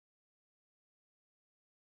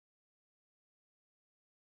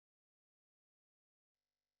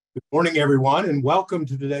Good morning, everyone, and welcome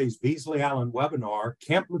to today's Beasley Allen webinar,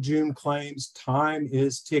 Camp Lejeune Claims Time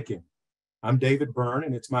is Ticking. I'm David Byrne,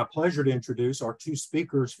 and it's my pleasure to introduce our two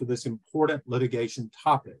speakers for this important litigation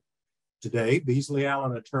topic. Today, Beasley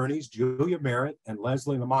Allen attorneys Julia Merritt and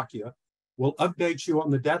LaMacchia will update you on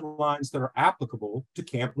the deadlines that are applicable to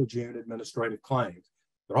Camp Lejeune administrative claims.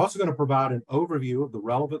 They're also going to provide an overview of the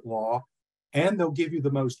relevant law, and they'll give you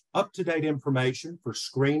the most up-to-date information for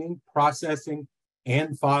screening, processing,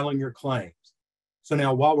 and filing your claims. So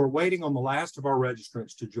now, while we're waiting on the last of our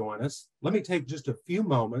registrants to join us, let me take just a few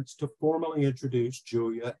moments to formally introduce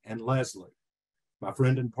Julia and Leslie. My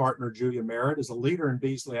friend and partner, Julia Merritt, is a leader in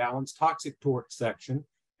Beasley Allen's toxic tort section,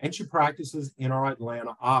 and she practices in our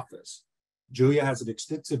Atlanta office. Julia has an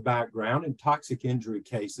extensive background in toxic injury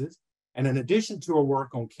cases, and in addition to her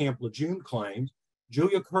work on Camp Lejeune claims,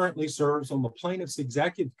 Julia currently serves on the Plaintiffs'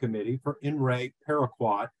 Executive Committee for In-Re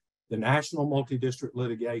Paraquat, the national multi-district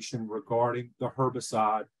litigation regarding the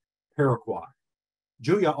herbicide paraquat.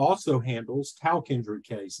 Julia also handles talc injury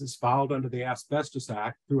cases filed under the Asbestos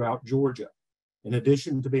Act throughout Georgia. In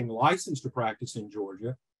addition to being licensed to practice in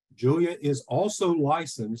Georgia, Julia is also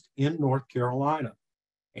licensed in North Carolina.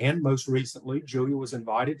 And most recently, Julia was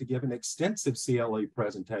invited to give an extensive CLE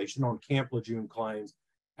presentation on Camp Lejeune claims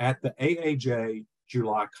at the AAJ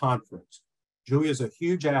July conference. Julia is a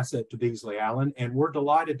huge asset to Beasley Allen, and we're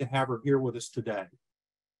delighted to have her here with us today.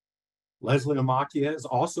 Leslie LaMacchia is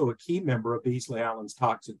also a key member of Beasley Allen's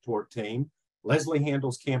toxic tort team. Leslie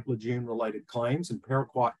handles Camp Lejeune-related claims and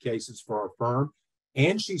paraquat cases for our firm,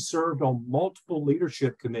 and she served on multiple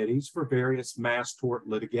leadership committees for various mass tort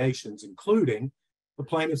litigations, including the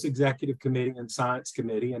Plaintiffs' Executive Committee and Science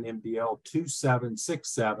Committee and MDL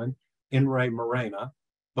 2767 In-Re Morena,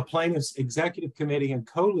 the Plaintiffs' Executive Committee and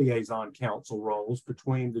Co-Liaison Counsel roles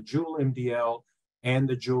between the Jewel MDL and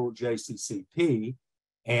the Jewel JCCP,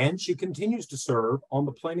 and she continues to serve on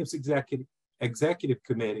the Plaintiffs' Executive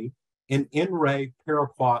Committee in In-Re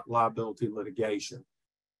Paraquat liability litigation.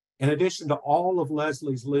 In addition to all of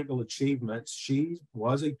Leslie's legal achievements, she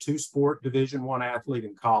was a two-sport Division I athlete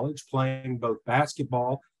in college, playing both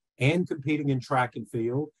basketball and competing in track and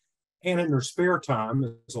field. And in her spare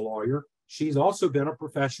time as a lawyer, she's also been a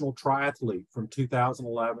professional triathlete from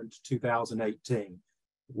 2011 to 2018.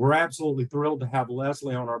 We're absolutely thrilled to have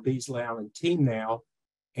Leslie on our Beasley Allen team now,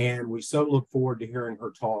 and we so look forward to hearing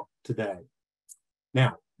her talk today.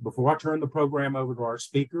 Now, before I turn the program over to our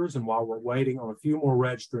speakers, and while we're waiting on a few more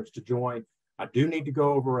registrants to join, I do need to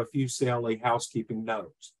go over a few CLE housekeeping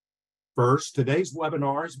notes. First, today's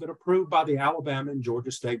webinar has been approved by the Alabama and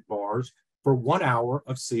Georgia State Bars for 1 hour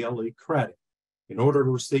of CLE credit. In order to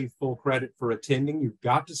receive full credit for attending, you've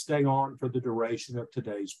got to stay on for the duration of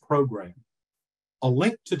today's program. A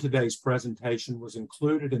link to today's presentation was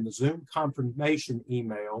included in the Zoom confirmation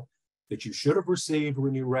email that you should have received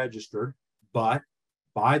when you registered, but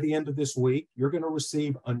by the end of this week, you're going to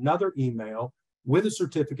receive another email with a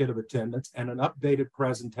certificate of attendance and an updated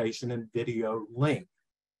presentation and video link.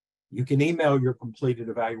 You can email your completed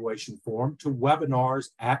evaluation form to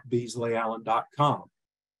webinars@beasleyallen.com.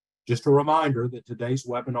 Just a reminder that today's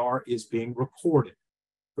webinar is being recorded.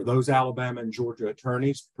 For those Alabama and Georgia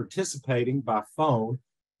attorneys participating by phone,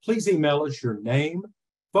 please email us your name,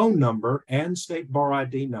 phone number, and state bar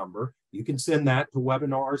ID number. You can send that to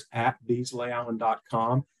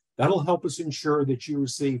webinars@beasleyallen.com. That'll help us ensure that you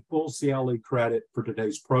receive full CLE credit for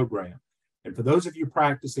today's program. And for those of you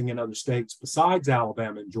practicing in other states besides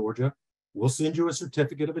Alabama and Georgia, we'll send you a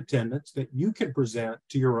certificate of attendance that you can present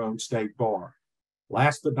to your own state bar.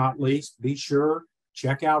 Last but not least, be sure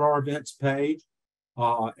check out our events page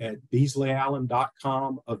at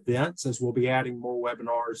beasleyallen.com events, as we'll be adding more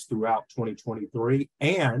webinars throughout 2023.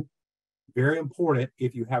 And very important,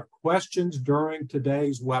 if you have questions during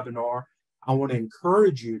today's webinar, I want to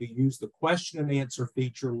encourage you to use the question and answer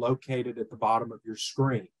feature located at the bottom of your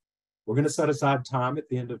screen. We're going to set aside time at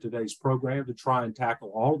the end of today's program to try and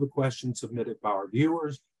tackle all of the questions submitted by our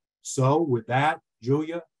viewers. So with that,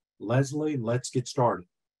 Julia, Leslie, let's get started.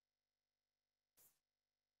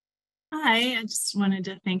 Hi, I just wanted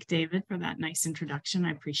to thank David for that nice introduction.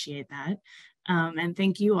 I appreciate that. And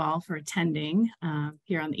thank you all for attending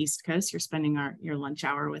here on the East Coast. You're spending your lunch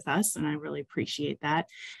hour with us, and I really appreciate that.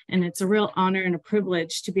 And it's a real honor and a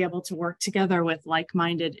privilege to be able to work together with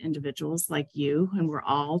like-minded individuals like you, and we're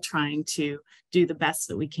all trying to do the best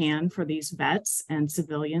that we can for these vets and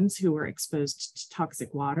civilians who were exposed to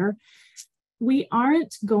toxic water. We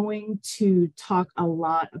aren't going to talk a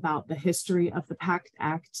lot about the history of the PACT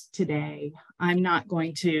Act today. I'm not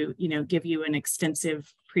going to, give you an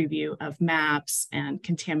extensive preview of maps and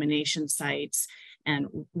contamination sites and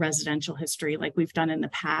residential history like we've done in the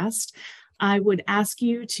past. I would ask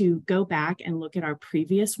you to go back and look at our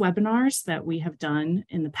previous webinars that we have done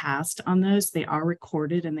in the past on those. They are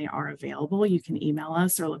recorded and they are available. You can email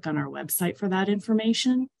us or look on our website for that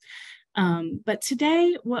information. But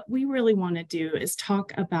today, what we really want to do is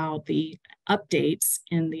talk about the updates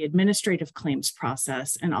in the administrative claims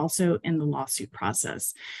process and also in the lawsuit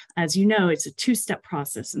process. As you know, it's a two-step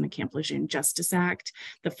process in the Camp Lejeune Justice Act.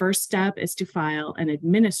 The first step is to file an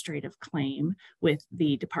administrative claim with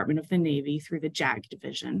the Department of the Navy through the JAG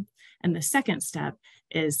division. And the second step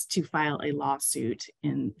is to file a lawsuit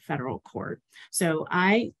in federal court. So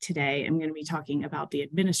I today am going to be talking about the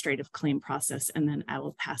administrative claim process, and then I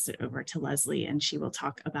will pass it over to Leslie, and she will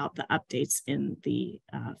talk about the updates in the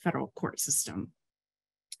federal court system.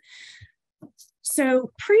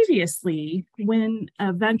 So previously, when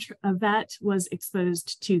a vet was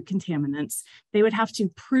exposed to contaminants, they would have to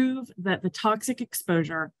prove that the toxic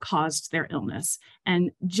exposure caused their illness.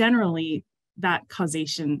 And generally, that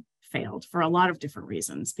causation failed for a lot of different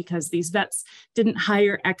reasons, because these vets didn't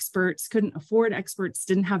hire experts, couldn't afford experts,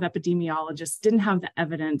 didn't have epidemiologists, didn't have the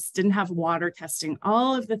evidence, didn't have water testing,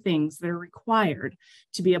 all of the things that are required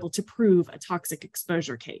to be able to prove a toxic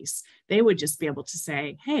exposure case. They would just be able to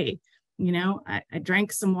say, hey, you know, I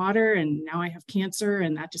drank some water and now I have cancer,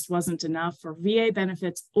 and that just wasn't enough for VA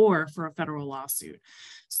benefits or for a federal lawsuit.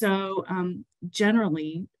 So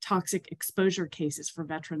generally, toxic exposure cases for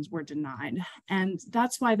veterans were denied. And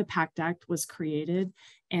that's why the PACT Act was created.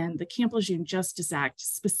 And the Camp Lejeune Justice Act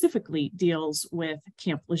specifically deals with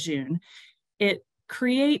Camp Lejeune. It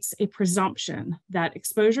creates a presumption that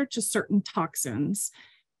exposure to certain toxins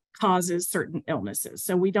causes certain illnesses.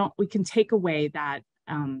 So we can take away that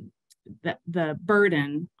the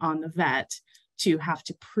burden on the vet to have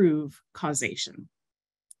to prove causation.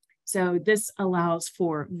 So this allows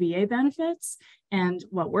for VA benefits. And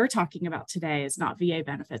what we're talking about today is not VA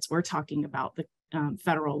benefits. We're talking about the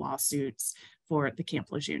federal lawsuits for the Camp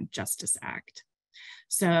Lejeune Justice Act.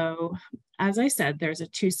 So as I said, there's a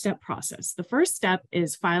two-step process. The first step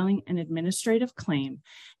is filing an administrative claim.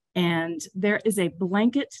 And there is a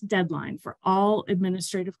blanket deadline for all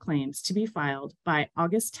administrative claims to be filed by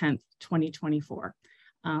August 10th, 2024.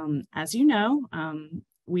 As you know,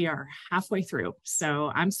 we are halfway through.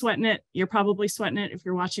 So I'm sweating it. You're probably sweating it if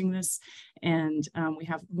you're watching this. And we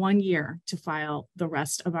have 1 year to file the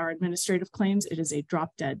rest of our administrative claims. It is a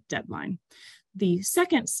drop dead deadline. The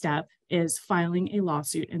second step is filing a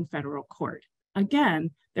lawsuit in federal court.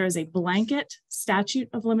 Again, there is a blanket statute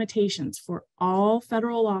of limitations for all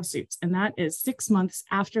federal lawsuits, and that is 6 months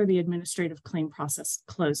after the administrative claim process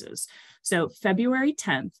closes. So February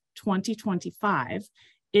 10th, 2025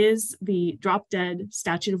 is the drop dead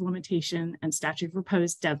statute of limitation and statute of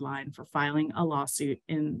repose deadline for filing a lawsuit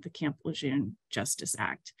in the Camp Lejeune Justice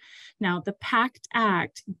Act. Now, the PACT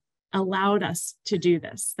Act allowed us to do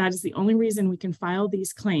this. That is the only reason we can file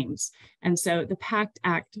these claims. And so the PACT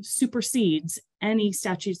Act supersedes any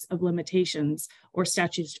statutes of limitations or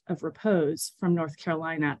statutes of repose from North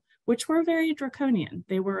Carolina, which were very draconian.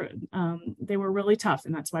 They were really tough,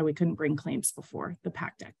 and that's why we couldn't bring claims before the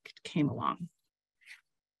PACT Act came along.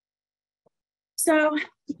 So,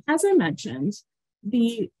 as I mentioned,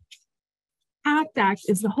 the PACT Act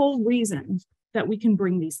is the whole reason that we can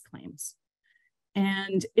bring these claims.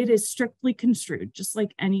 And it is strictly construed, just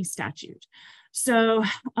like any statute. So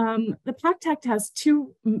the PACT Act has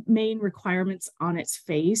two main requirements on its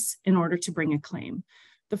face in order to bring a claim.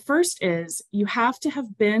 The first is you have to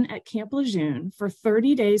have been at Camp Lejeune for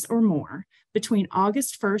 30 days or more between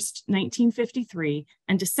August 1st, 1953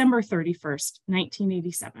 and December 31st,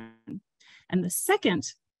 1987. And the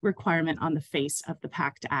second requirement on the face of the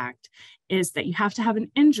PACT Act is that you have to have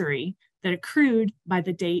an injury that accrued by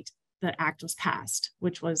the date the act was passed,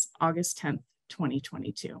 which was August 10th,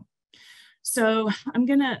 2022. So I'm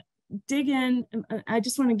going to dig in. I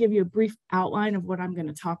just want to give you a brief outline of what I'm going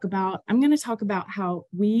to talk about. I'm going to talk about how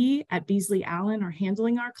we at Beasley Allen are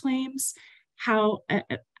handling our claims, how,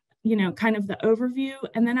 kind of the overview.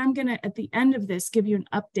 And then I'm going to, at the end of this, give you an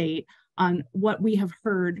update on what we have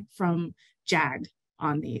heard from JAG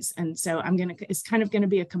on these. And so it's kind of going to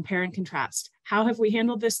be a compare and contrast. How have we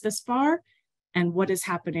handled this far? And what is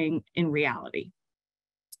happening in reality.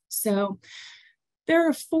 So there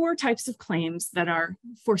are 4 types of claims that are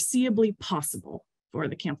foreseeably possible for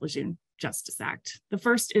the Camp Lejeune Justice Act. The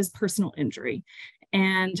first is personal injury.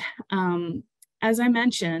 And as I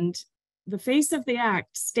mentioned, the face of the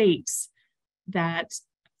act states that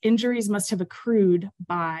injuries must have accrued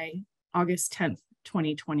by August 10th,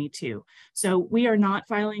 2022. So we are not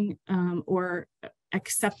filing or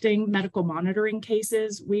accepting medical monitoring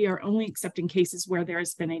cases. We are only accepting cases where there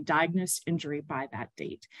has been a diagnosed injury by that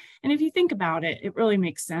date. And if you think about it, it really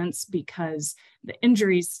makes sense because the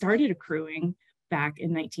injuries started accruing back in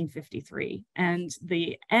 1953, and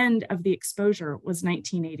the end of the exposure was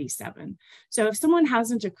 1987. So if someone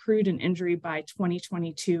hasn't accrued an injury by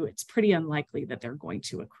 2022, it's pretty unlikely that they're going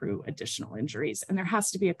to accrue additional injuries, and there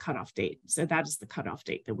has to be a cutoff date. So that is the cutoff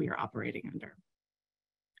date that we are operating under.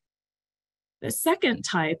 The second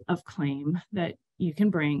type of claim that you can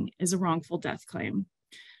bring is a wrongful death claim.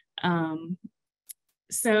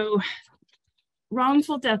 So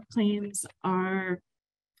wrongful death claims are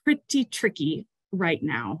pretty tricky right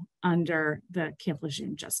now under the Camp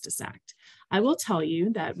Lejeune Justice Act. I will tell you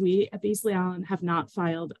that we at Beasley Allen have not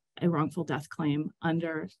filed a wrongful death claim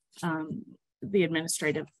under the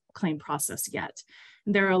administrative claim process yet.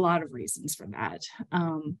 And there are a lot of reasons for that.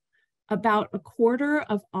 About a quarter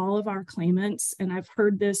of all of our claimants, and I've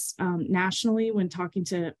heard this nationally when talking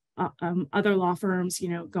to other law firms,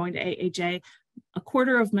 going to AAJ, a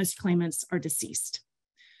quarter of most claimants are deceased.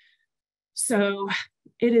 So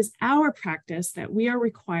it is our practice that we are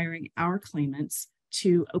requiring our claimants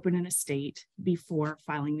to open an estate before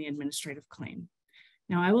filing the administrative claim.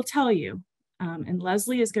 Now, I will tell you, and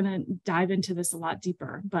Leslie is going to dive into this a lot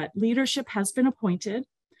deeper, but leadership has been appointed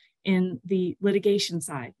in the litigation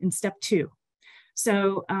side in step 2.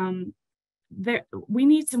 So we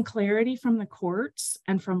need some clarity from the courts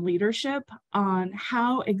and from leadership on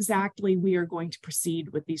how exactly we are going to proceed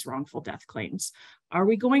with these wrongful death claims. Are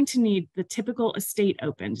we going to need the typical estate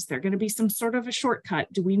opened? Is there going to be some sort of a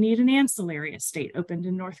shortcut? Do we need an ancillary estate opened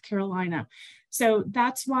in North Carolina? So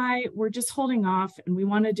that's why we're just holding off, and we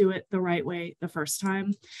want to do it the right way the first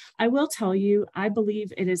time. I will tell you, I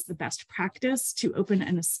believe it is the best practice to open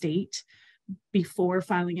an estate before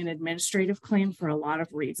filing an administrative claim for a lot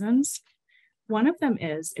of reasons. One of them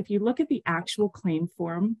is, if you look at the actual claim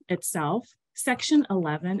form itself, section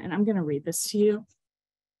 11, and I'm going to read this to you.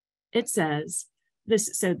 It says,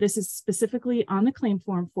 this is specifically on the claim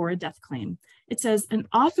form for a death claim. It says, an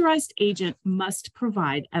authorized agent must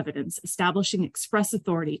provide evidence establishing express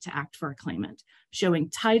authority to act for a claimant, showing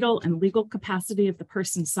title and legal capacity of the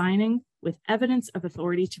person signing with evidence of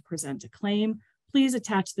authority to present a claim. Please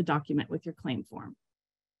attach the document with your claim form.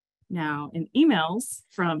 Now, in emails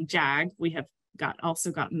from JAG, we have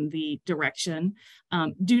also gotten the direction,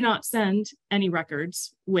 do not send any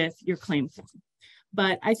records with your claim form.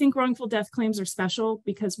 But I think wrongful death claims are special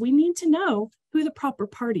because we need to know who the proper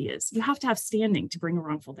party is. You have to have standing to bring a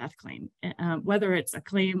wrongful death claim, whether it's a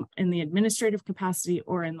claim in the administrative capacity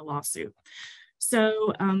or in the lawsuit.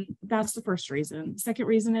 So that's the first reason. Second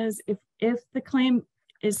reason is if the claim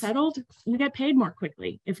is settled, you get paid more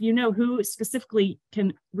quickly if you know who specifically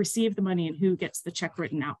can receive the money and who gets the check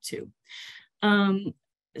written out to.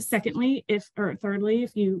 Thirdly,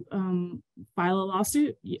 if you file a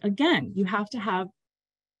lawsuit, again, you have to have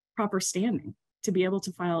proper standing to be able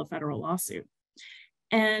to file a federal lawsuit.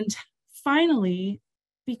 And finally,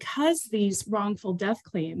 because these wrongful death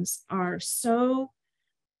claims are so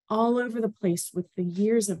all over the place with the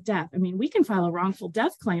years of death. I mean, we can file a wrongful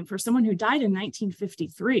death claim for someone who died in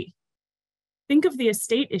 1953. Think of the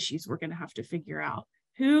estate issues we're going to have to figure out.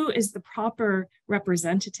 Who is the proper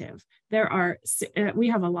representative? We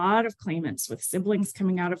have a lot of claimants with siblings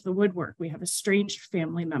coming out of the woodwork. We have estranged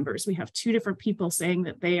family members. We have 2 different people saying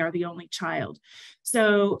that they are the only child.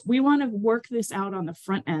 So we want to work this out on the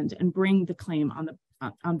front end and bring the claim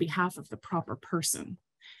on behalf of the proper person.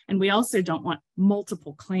 And we also don't want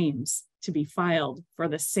multiple claims to be filed for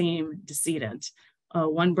the same decedent.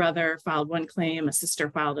 One brother filed one claim, a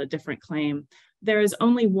sister filed a different claim. There is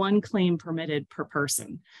only one claim permitted per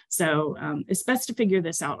person. So it's best to figure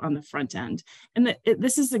this out on the front end. And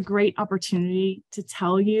this is a great opportunity to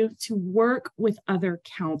tell you to work with other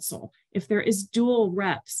counsel. If there is dual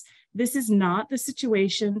reps, this is not the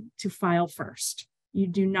situation to file first. You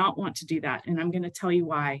do not want to do that. And I'm going to tell you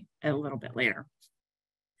why a little bit later.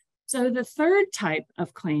 So the third type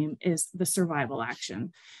of claim is the survival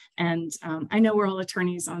action. And I know we're all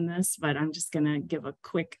attorneys on this, but I'm just going to give a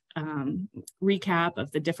quick recap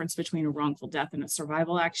of the difference between a wrongful death and a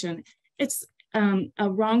survival action. It's a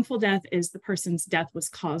wrongful death is the person's death was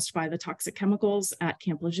caused by the toxic chemicals at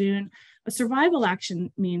Camp Lejeune. A survival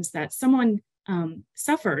action means that someone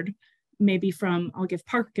suffered maybe from, I'll give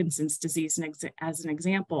Parkinson's disease as an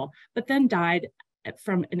example, but then died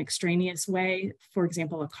from an extraneous way, for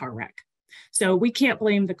example, a car wreck. So we can't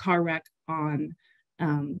blame the car wreck on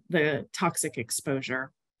the toxic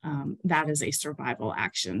exposure. That is a survival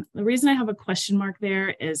action. The reason I have a question mark there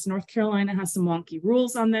is North Carolina has some wonky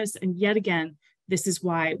rules on this. And yet again, this is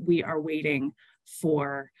why we are waiting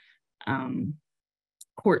for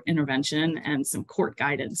court intervention and some court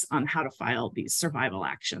guidance on how to file these survival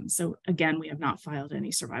actions. So again, we have not filed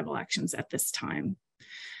any survival actions at this time.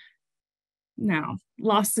 Now,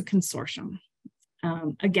 loss of consortium.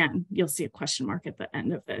 Again, you'll see a question mark at the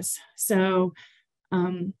end of this. So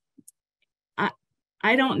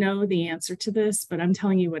I don't know the answer to this, but I'm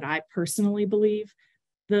telling you what I personally believe.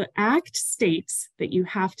 The Act states that you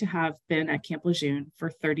have to have been at Camp Lejeune for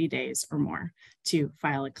 30 days or more to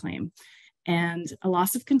file a claim. And a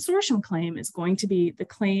loss of consortium claim is going to be the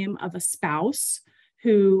claim of a spouse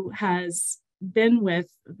who has been with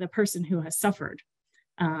the person who has suffered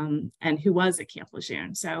and who was at Camp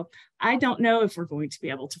Lejeune. So I don't know if we're going to be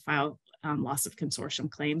able to file loss of consortium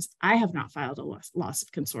claims. I have not filed a loss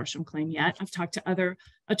of consortium claim yet. I've talked to other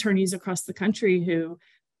attorneys across the country who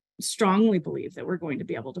strongly believe that we're going to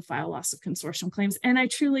be able to file loss of consortium claims. And I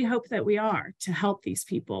truly hope that we are, to help these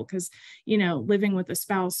people, because, you know, living with a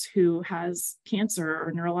spouse who has cancer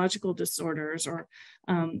or neurological disorders or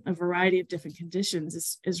a variety of different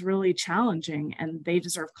conditions is really challenging, and they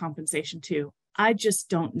deserve compensation too. I just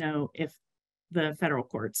don't know if the federal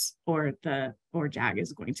courts or JAG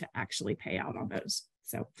is going to actually pay out on those.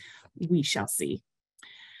 So we shall see.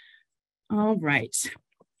 All right.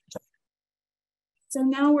 So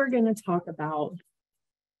now we're going to talk about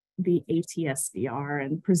the ATSDR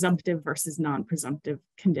and presumptive versus non-presumptive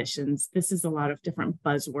conditions. This is a lot of different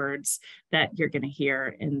buzzwords that you're going to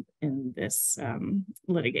hear in this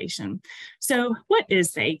litigation. So what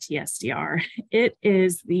is the ATSDR? It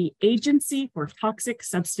is the Agency for Toxic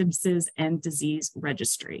Substances and Disease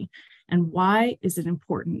Registry. And why is it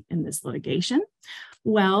important in this litigation?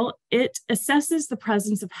 Well, it assesses the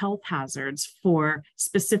presence of health hazards for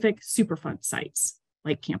specific Superfund sites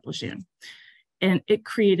like Camp Lejeune. And it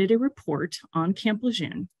created a report on Camp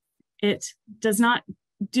Lejeune. It does not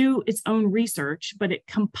do its own research, but it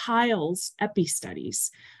compiles epi-studies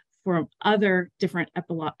from other different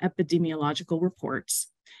epidemiological reports.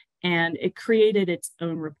 And it created its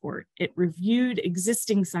own report. It reviewed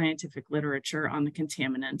existing scientific literature on the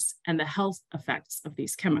contaminants and the health effects of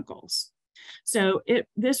these chemicals. So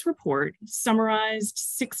this report summarized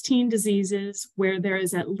 16 diseases where there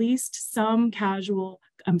is at least some causal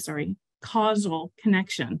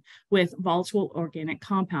connection with volatile organic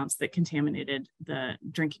compounds that contaminated the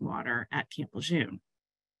drinking water at Camp Lejeune.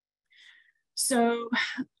 So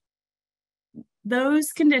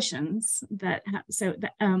those conditions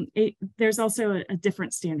there's also a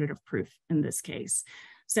different standard of proof in this case.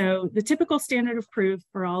 So the typical standard of proof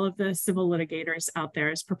for all of the civil litigators out there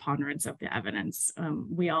is preponderance of the evidence.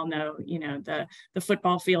 We all know, you know, the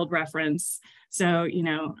football field reference. So, you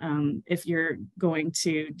know, if you're going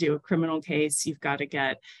to do a criminal case, you've got to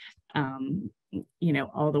get, you know,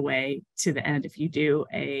 all the way to the end. If you do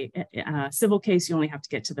a civil case, you only have to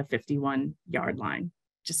get to the 51-yard line,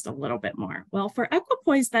 just a little bit more. Well, for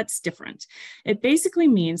equipoise, that's different. It basically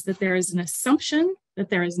means that there is an assumption that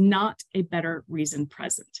there is not a better reason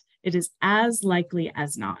present. It is as likely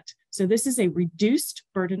as not. So this is a reduced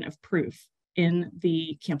burden of proof in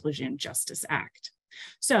the Camp Lejeune Justice Act.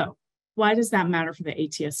 So why does that matter for the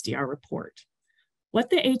ATSDR report? What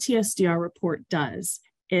the ATSDR report does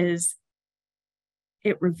is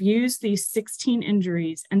it reviews these 16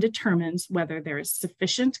 injuries and determines whether there is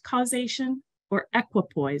sufficient causation or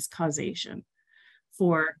equipoise causation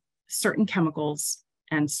for certain chemicals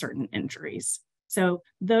and certain injuries. So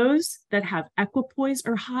those that have equipoise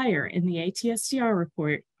or higher in the ATSDR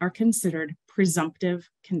report are considered presumptive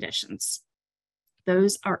conditions.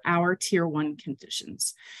 Those are our tier 1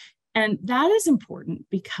 conditions. And that is important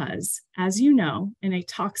because, as you know, in a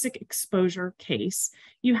toxic exposure case,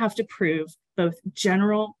 you have to prove both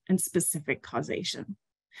general and specific causation.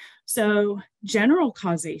 So general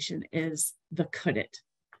causation is the could it.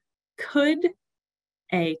 Could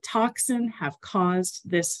a toxin have caused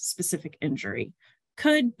this specific injury?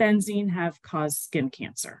 Could benzene have caused skin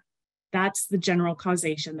cancer? That's the general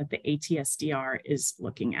causation that the ATSDR is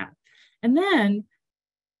looking at. And then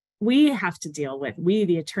we have to deal with,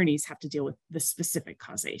 the attorneys have to deal with the specific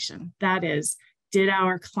causation. That is, did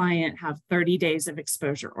our client have 30 days of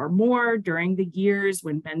exposure or more during the years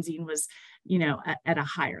when benzene was, you know, at a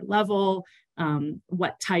higher level?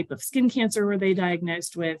 What type of skin cancer were they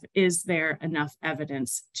diagnosed with? Is there enough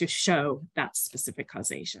evidence to show that specific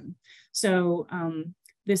causation? So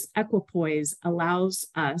this equipoise allows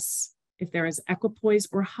us, if there is equipoise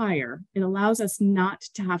or higher, it allows us not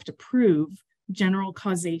to have to prove general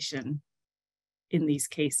causation in these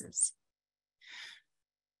cases.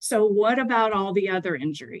 So what about all the other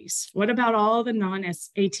injuries? What about all the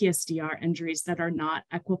non-ATSDR injuries that are not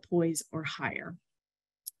equipoise or higher?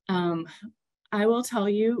 I will tell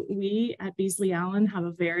you, we at Beasley Allen have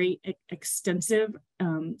a very extensive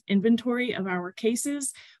inventory of our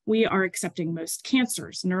cases. We are accepting most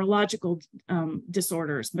cancers, neurological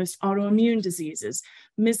disorders, most autoimmune diseases,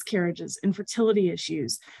 miscarriages, infertility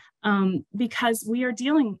issues, because we are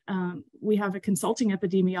dealing, we have a consulting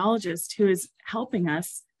epidemiologist who is helping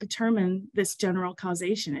us determine this general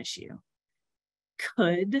causation issue.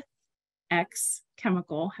 Could X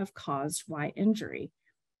chemical have caused Y injury?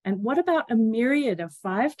 And what about a myriad of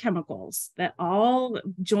 5 chemicals that all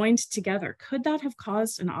joined together? Could that have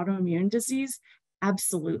caused an autoimmune disease?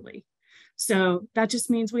 Absolutely. So that just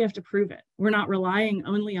means we have to prove it. We're not relying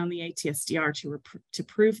only on the ATSDR to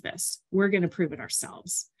prove this. We're going to prove it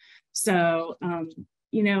ourselves. So,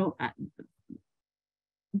 you know,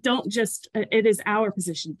 don't just, it is our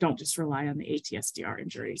position, don't just rely on the ATSDR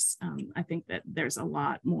injuries. I think that there's a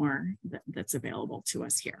lot more that's available to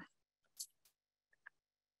us here.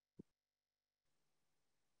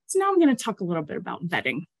 So now I'm going to talk a little bit about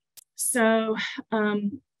vetting. So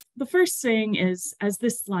the first thing is, as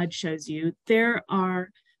this slide shows you, there are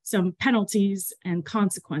some penalties and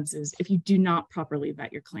consequences if you do not properly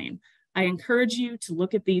vet your claim. I encourage you to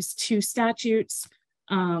look at these 2 statutes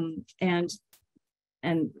and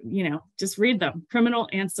you know, just read them, criminal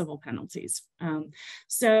and civil penalties.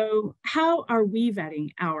 So how are we vetting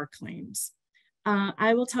our claims?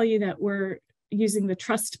 I will tell you that we're using the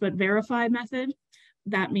trust but verify method.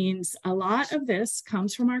 That means a lot of this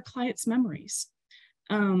comes from our clients' memories.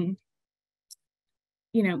 You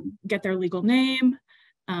know, get their legal name,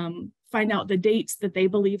 find out the dates that they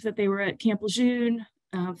believe that they were at Camp Lejeune,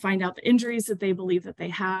 find out the injuries that they believe that they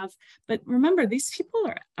have. But remember, these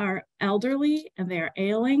people are elderly and they are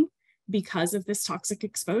ailing because of this toxic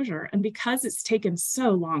exposure and because it's taken so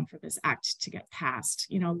long for this act to get passed.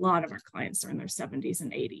 You know, a lot of our clients are in their 70s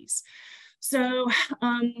and 80s. So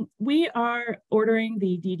we are ordering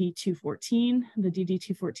the DD-214. The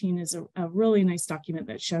DD-214 is a really nice document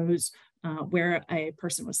that shows where a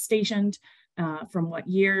person was stationed, from what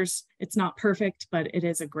years. It's not perfect, but it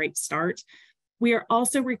is a great start. We are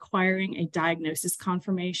also requiring a diagnosis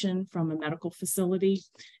confirmation from a medical facility.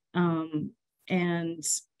 And,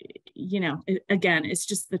 you know, again, it's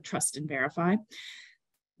just the trust and verify.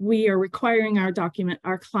 We are requiring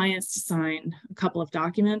our clients to sign a couple of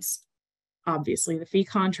documents. Obviously, the fee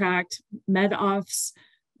contract, med offs,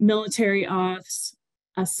 military offs,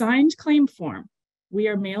 a signed claim form. We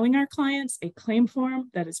are mailing our clients a claim form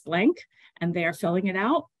that is blank, and they are filling it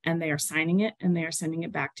out, and they are signing it, and they are sending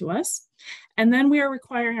it back to us. And then we are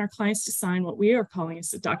requiring our clients to sign what we are calling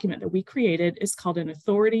is a document that we created. Is called an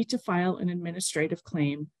authority to file an administrative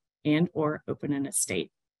claim and or open an estate.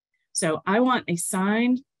 So I want a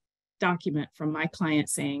signed document from my client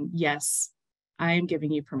saying, yes, I am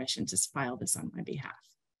giving you permission to file this on my behalf.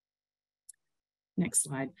 Next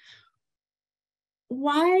slide.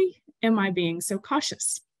 Why am I being so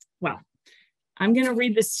cautious? Well, I'm going to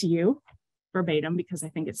read this to you verbatim because I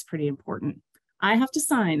think it's pretty important. I have to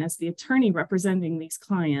sign as the attorney representing these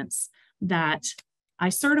clients that I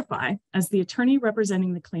certify as the attorney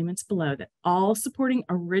representing the claimants below that all supporting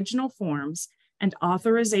original forms and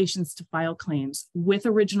authorizations to file claims with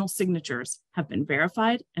original signatures have been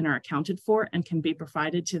verified and are accounted for and can be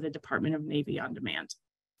provided to the Department of Navy on demand.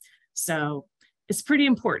 So it's pretty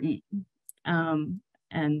important.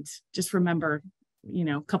 And just remember, you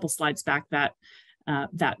know, a couple slides back that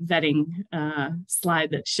that vetting slide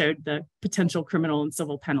that showed the potential criminal and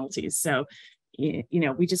civil penalties. So, you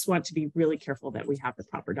know, we just want to be really careful that we have the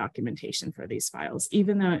proper documentation for these files,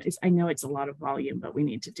 even though I know it's a lot of volume, but we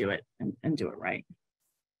need to do it and do it right.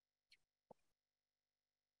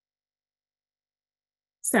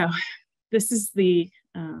 So this is the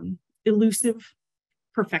elusive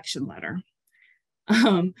perfection letter.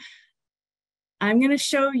 I'm going to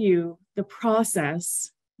show you the process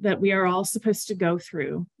that we are all supposed to go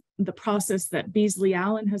through, the process that Beasley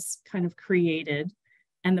Allen has kind of created,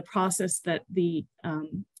 and the process that the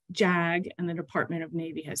JAG and the Department of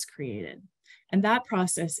Navy has created. And that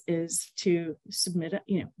process is to submit,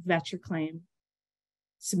 vet your claim,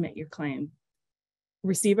 submit your claim,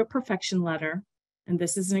 receive a perfection letter. And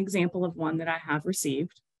this is an example of one that I have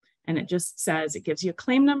received. And it just says, it gives you a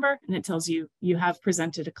claim number and it tells you you have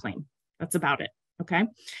presented a claim. That's about it, okay?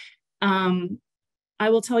 I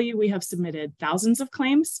will tell you we have submitted thousands of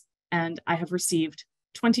claims and I have received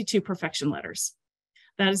 22 perfection letters.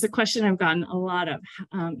 That is a question I've gotten a lot of.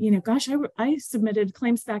 Gosh, I submitted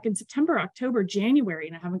claims back in September, October, January,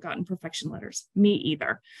 and I haven't gotten perfection letters. Me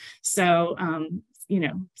either. So,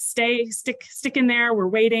 stick in there. We're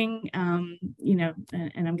waiting, and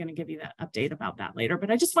I'm going to give you that update about that later.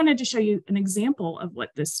 But I just wanted to show you an example of what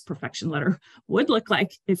this perfection letter would look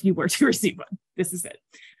like if you were to receive one. This is it.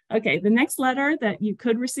 Okay, the next letter that you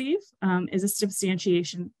could receive is a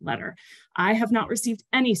substantiation letter. I have not received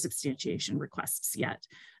any substantiation requests yet,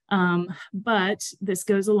 but this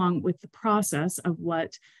goes along with the process of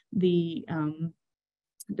what the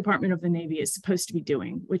Department of the Navy is supposed to be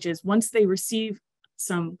doing, which is once they receive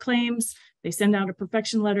some claims, they send out a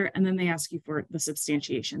perfection letter, and then they ask you for the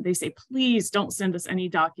substantiation. They say, please don't send us any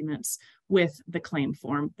documents with the claim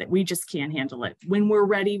form, that we just can't handle it. When we're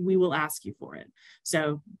ready, we will ask you for it.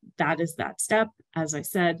 So that is that step. As I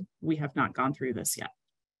said, we have not gone through this yet.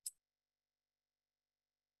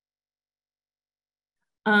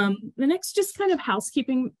 The next just kind of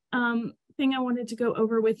housekeeping thing I wanted to go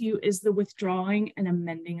over with you is the withdrawing and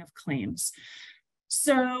amending of claims.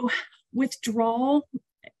 So withdrawal,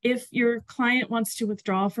 if your client wants to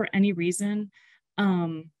withdraw for any reason,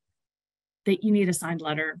 that you need a signed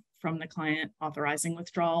letter from the client authorizing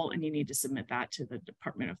withdrawal, and you need to submit that to the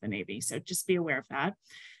Department of the Navy. So just be aware of that.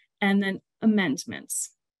 And then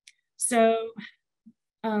amendments. So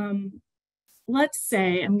let's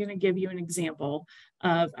say, I'm going to give you an example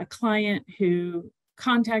of a client who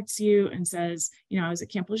contacts you and says, I was at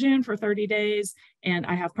Camp Lejeune for 30 days and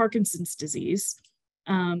I have Parkinson's disease.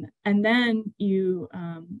 And then you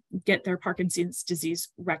get their Parkinson's disease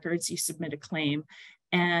records, you submit a claim,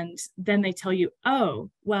 and then they tell you, oh,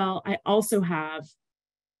 well, I also have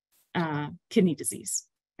kidney disease.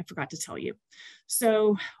 I forgot to tell you.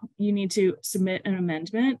 So you need to submit an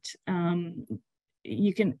amendment.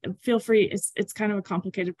 You can feel free, it's kind of a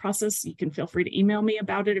complicated process. You can feel free to email me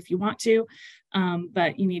about it if you want to,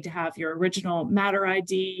 but you need to have your original matter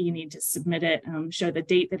ID, you need to submit it, show the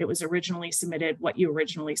date that it was originally submitted, what you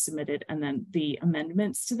originally submitted, and then the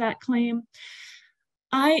amendments to that claim.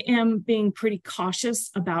 I am being pretty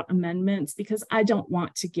cautious about amendments because I don't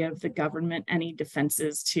want to give the government any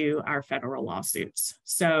defenses to our federal lawsuits.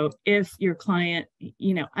 So if your client,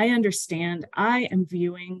 I understand, I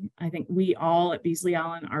think we all at Beasley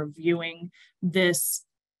Allen are viewing this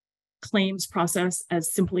claims process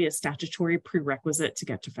as simply a statutory prerequisite to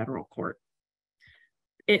get to federal court.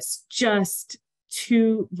 It's just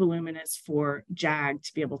too voluminous for JAG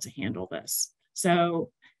to be able to handle this. So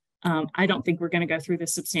I don't think we're going to go through the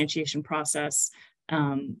substantiation process,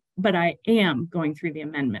 but I am going through the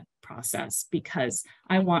amendment process because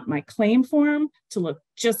I want my claim form to look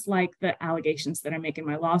just like the allegations that I make in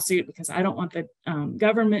my lawsuit, because I don't want the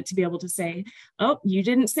government to be able to say, oh, you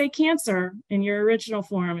didn't say cancer in your original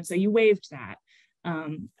form, and so you waived that.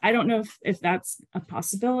 I don't know if that's a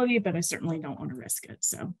possibility, but I certainly don't want to risk it.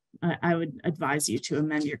 So I would advise you to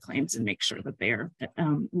amend your claims and make sure that they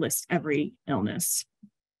list every illness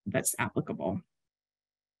that's applicable.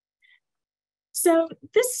 So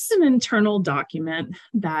this is an internal document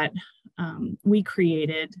that we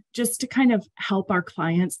created just to kind of help our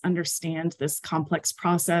clients understand this complex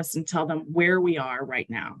process and tell them where we are right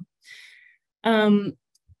now.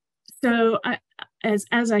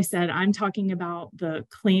 As I said, I'm talking about the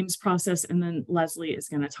claims process, and then Leslie is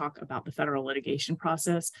going to talk about the federal litigation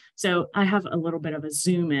process. So I have a little bit of a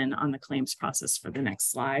zoom in on the claims process for the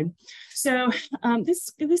next slide. So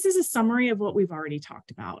this is a summary of what we've already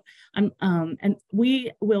talked about. And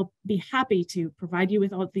we will be happy to provide you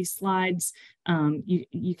with all of these slides.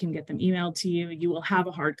 You can get them emailed to you. You will have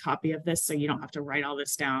a hard copy of this, so you don't have to write all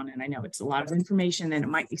this down. And I know it's a lot of information and it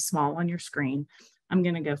might be small on your screen. I'm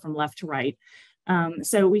going to go from left to right.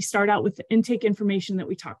 So we start out with the intake information that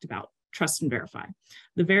we talked about, trust and verify.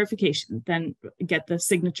 The verification, then get the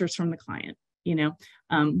signatures from the client,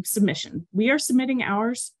 submission. We are submitting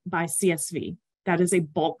ours by CSV. That is a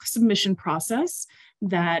bulk submission process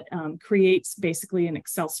that creates basically an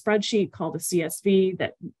Excel spreadsheet called a CSV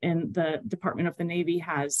that in the Department of the Navy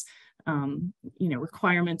has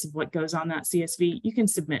requirements of what goes on that CSV. You can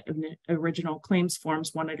submit original claims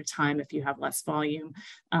forms one at a time if you have less volume.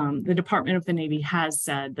 The Department of the Navy has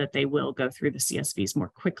said that they will go through the CSVs more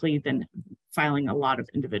quickly than filing a lot of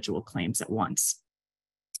individual claims at once.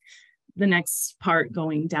 The next part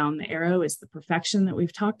going down the arrow is the perfection that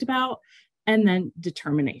we've talked about, and then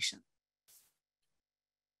determination.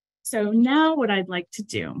 So now what I'd like to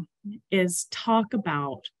do is talk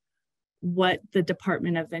about what the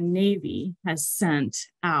Department of the Navy has sent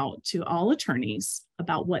out to all attorneys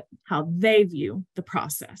about how they view the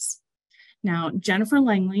process. Now, Jennifer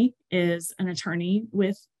Langley is an attorney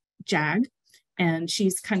with JAG, and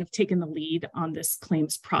she's kind of taken the lead on this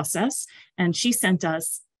claims process. And she sent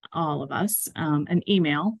us, all of us, an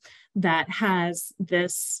email that has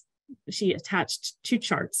this she attached 2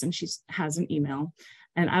 charts, and she has an email.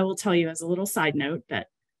 And I will tell you as a little side note that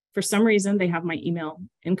for some reason, they have my email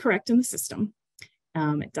incorrect in the system.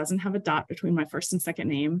 It doesn't have a dot between my first and second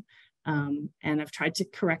name. And I've tried to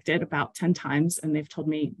correct it about 10 times, and they've told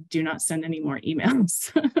me, do not send any more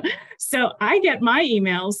emails. So I get my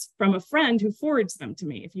emails from a friend who forwards them to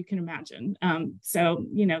me, if you can imagine. So,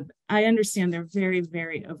 you know, I understand they're very,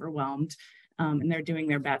 very overwhelmed, and they're doing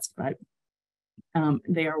their best, but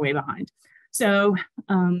they are way behind. So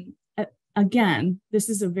again, this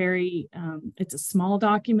is a very, it's a small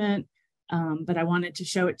document. But I wanted to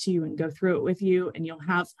show it to you and go through it with you, and you'll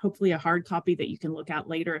have hopefully a hard copy that you can look at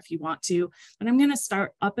later if you want to. But I'm going to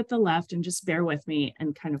start up at the left and just bear with me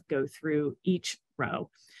and kind of go through each row.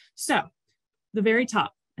 So the very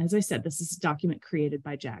top, as I said, this is a document created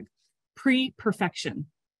by JAG. Pre-perfection,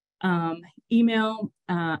 email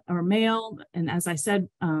or mail. And as I said,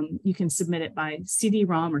 you can submit it by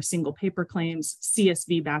CD-ROM or single paper claims.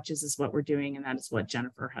 CSV batches is what we're doing, and that is what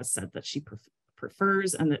Jennifer has said that she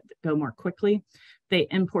prefers and that go more quickly. They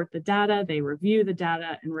import the data, they review the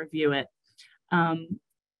data and review it.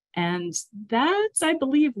 And that's, I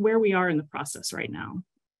believe, where we are in the process right now.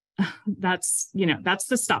 That's, you know, that's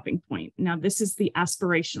the stopping point. Now, this is the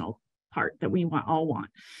aspirational part that we all want.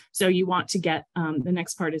 So you want to get, the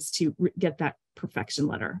next part is to get that perfection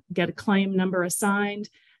letter, get a claim number assigned.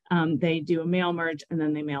 They do a mail merge, and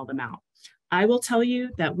then they mail them out. I will tell you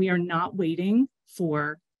that we are not waiting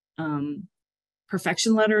for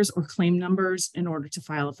perfection letters or claim numbers in order to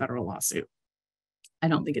file a federal lawsuit. I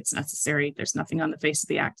don't think it's necessary. There's nothing on the face of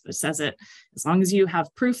the act that says it. As long as you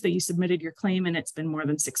have proof that you submitted your claim and it's been more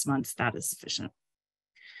than 6 months, that is sufficient.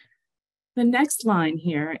 The next line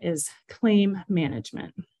here is claim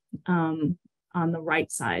management on the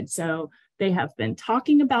right side. So they have been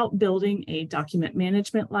talking about building a document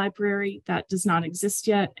management library that does not exist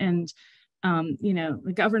yet. And you know,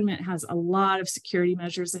 the government has a lot of security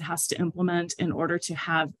measures it has to implement in order to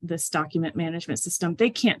have this document management system. They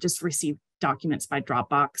can't just receive documents by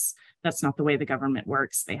Dropbox. That's not the way the government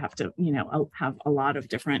works. They have to, you know, have a lot of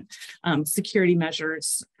different security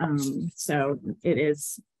measures. So it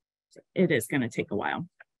is going to take a while.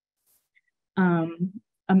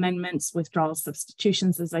 Amendments, withdrawals,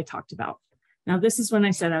 substitutions, as I talked about. Now, this is when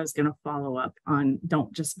I said I was going to follow up on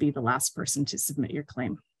don't just be the last person to submit your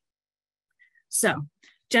claim. So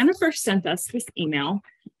Jennifer sent us this email,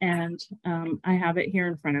 and I have it here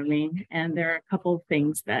in front of me. And there are a couple of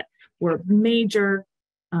things that were major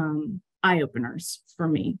eye-openers for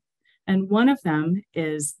me. And one of them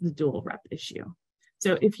is the dual rep issue.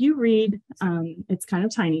 So if you read, it's kind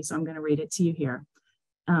of tiny, so I'm going to read it to you here.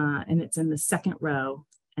 And it's in the second row,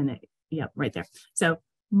 and yep, right there. So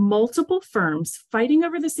multiple firms fighting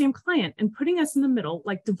over the same client and putting us in the middle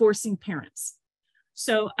like divorcing parents.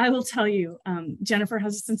 So I will tell you, Jennifer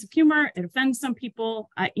has a sense of humor. It offends some people.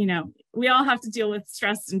 You know, we all have to deal with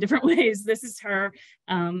stress in different ways. This is her.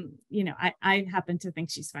 You know, I happen to think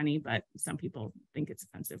she's funny, but some people think it's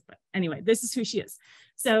offensive. But anyway, this is who she is.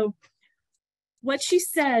 So what she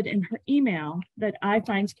said in her email that I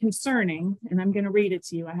find concerning, and I'm going to read it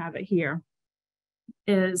to you, I have it here,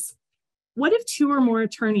 is what if 2 or more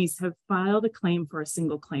attorneys have filed a claim for a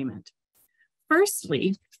single claimant?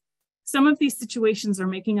 Firstly, some of these situations are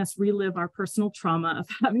making us relive our personal trauma of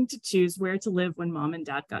having to choose where to live when mom and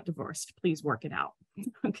dad got divorced. Please work it out.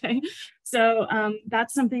 Okay, so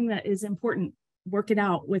that's something that is important. Work it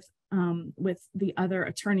out with the other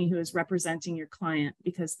attorney who is representing your client,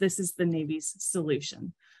 because this is the Navy's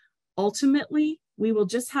solution. Ultimately, we will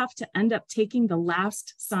just have to end up taking the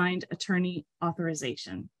last signed attorney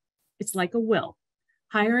authorization. It's like a will.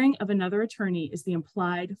 Hiring of another attorney is the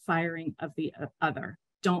implied firing of the other.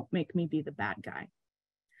 Don't make me be the bad guy.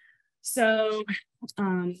 So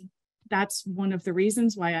that's one of the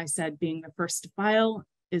reasons why I said being the first to file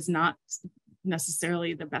is not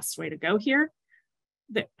necessarily the best way to go here.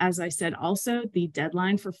 As I said, also, the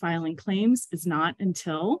deadline for filing claims is not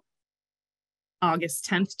until August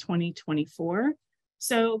 10th, 2024.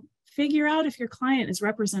 So figure out if your client is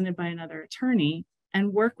represented by another attorney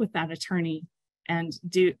and work with that attorney and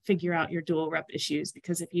figure out your dual rep issues,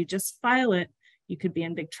 because if you just file it, you could be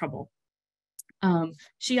in big trouble.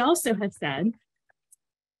 She also had said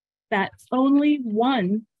that only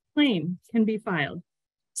one claim can be filed.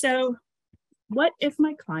 So what if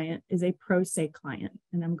my client is a pro se client?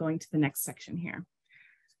 And I'm going to the next section here.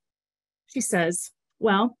 She says,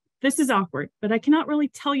 well, this is awkward, but I cannot really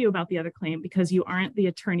tell you about the other claim because you aren't the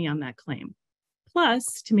attorney on that claim.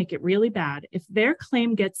 Plus, to make it really bad, if their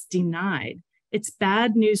claim gets denied, it's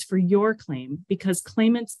bad news for your claim because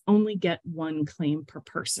claimants only get one claim per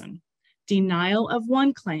person. Denial of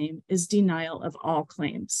one claim is denial of all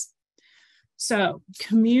claims. So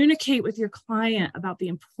communicate with your client about the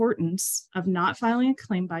importance of not filing a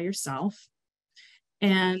claim by yourself.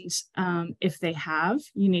 And if they have,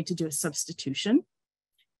 you need to do a substitution.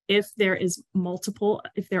 If there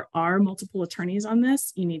are multiple attorneys on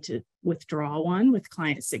this, you need to withdraw one with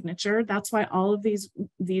client signature. That's why all of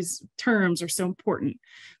these terms are so important,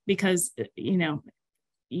 because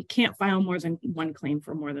you can't file more than one claim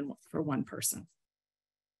for one person.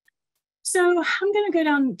 So I'm going to go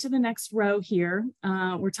down to the next row here.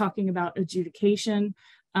 We're talking about adjudication.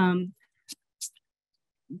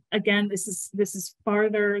 Again, this is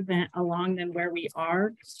farther along than where we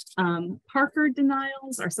are. Parker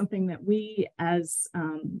denials are something that we as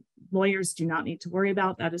lawyers do not need to worry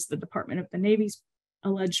about. That is the Department of the Navy's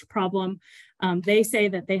alleged problem. They say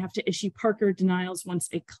that they have to issue Parker denials once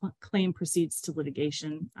a claim proceeds to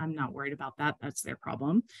litigation. I'm not worried about that. That's their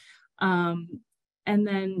problem. And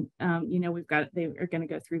then, they are going to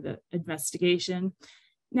go through the investigation.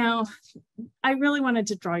 Now, I really wanted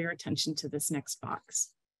to draw your attention to this next box,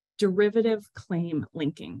 derivative claim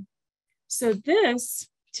linking. So this,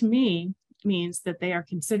 to me, means that they are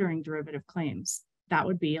considering derivative claims. That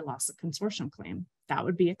would be a loss of consortium claim. That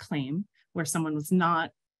would be a claim where someone was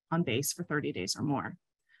not on base for 30 days or more.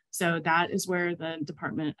 So that is where the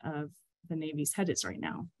Department of the Navy's head is right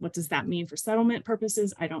now. What does that mean for settlement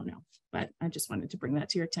purposes? I don't know, but I just wanted to bring that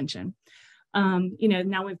to your attention.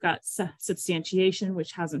 Now we've got substantiation,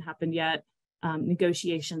 which hasn't happened yet,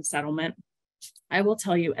 negotiation, settlement. I will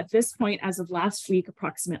tell you at this point, as of last week,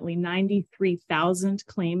 approximately 93,000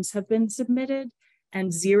 claims have been submitted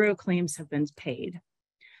and 0 claims have been paid.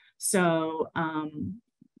 So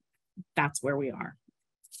that's where we are.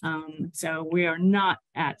 So we are not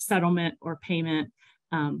at settlement or payment.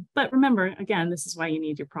 But remember, again, this is why you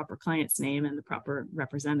need your proper client's name and the proper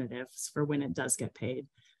representatives for when it does get paid.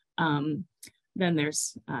 Then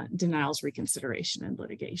there's denials, reconsideration, and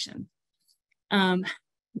litigation.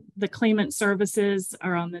 The claimant services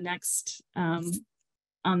are on the next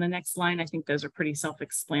line. I think those are pretty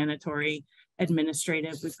self-explanatory.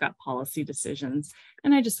 Administrative, we've got policy decisions.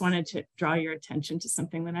 And I just wanted to draw your attention to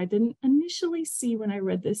something that I didn't initially see when I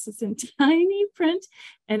read this. It's in tiny print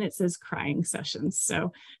and it says crying sessions.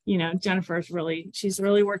 So, Jennifer's she's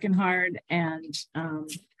really working hard, and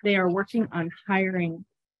they are working on hiring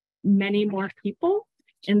many more people.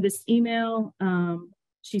 In this email,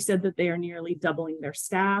 she said that they are nearly doubling their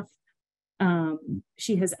staff.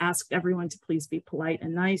 She has asked everyone to please be polite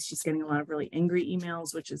and nice. She's getting a lot of really angry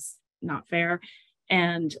emails, which is not fair.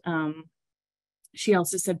 And she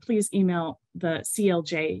also said, please email the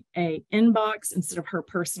CLJA inbox instead of her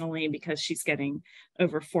personally, because she's getting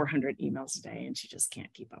over 400 emails a day and she just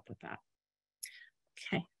can't keep up with that.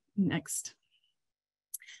 Okay, next.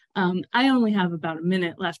 I only have about a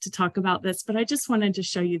minute left to talk about this, but I just wanted to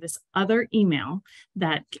show you this other email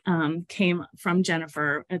that came from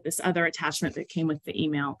Jennifer, this other attachment that came with the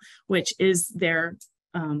email, which is their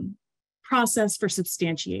process for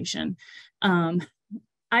substantiation.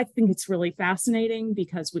 I think it's really fascinating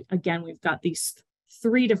because we've got these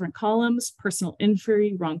 3 different columns: personal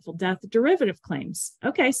injury, wrongful death, derivative claims.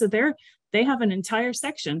 Okay, so they have an entire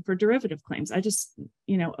section for derivative claims. I just,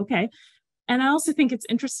 okay. And I also think it's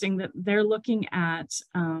interesting that they're looking at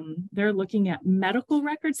medical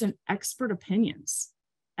records and expert opinions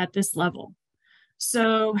at this level.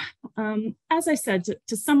 So as I said,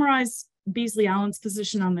 to summarize Beasley Allen's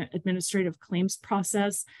position on the administrative claims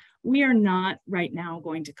process, we are not right now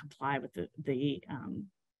going to comply with the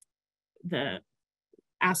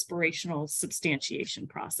aspirational substantiation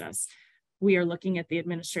process. We are looking at the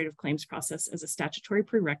administrative claims process as a statutory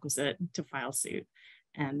prerequisite to file suit.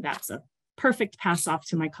 And that's a perfect pass off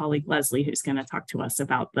to my colleague Leslie, who's going to talk to us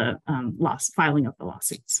about the filing of the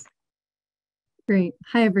lawsuits. Great.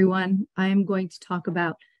 Hi, everyone. I'm going to talk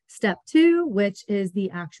about step 2, which is the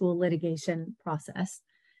actual litigation process.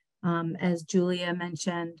 As Julia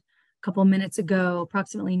mentioned a couple minutes ago,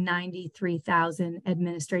 approximately 93,000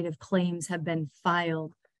 administrative claims have been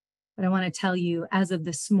filed. But I want to tell you, as of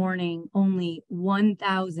this morning, only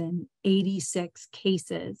 1,086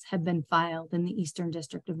 cases have been filed in the Eastern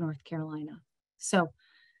District of North Carolina. So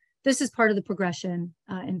this is part of the progression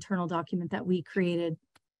internal document that we created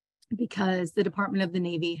because the Department of the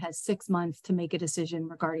Navy has 6 months to make a decision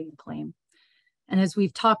regarding the claim. And as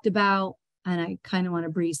we've talked about, and I kind of want to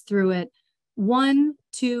breeze through it, 1,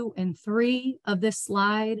 2, and 3 of this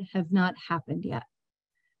slide have not happened yet,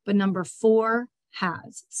 but number 4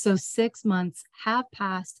 has. So 6 months have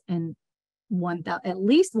passed and at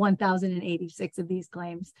least 1,086 of these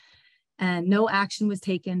claims. and no action was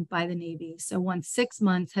taken by the Navy. So once 6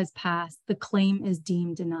 months has passed, the claim is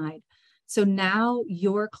deemed denied. So now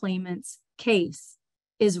your claimant's case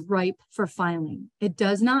is ripe for filing. It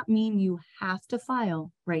does not mean you have to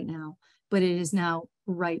file right now, but it is now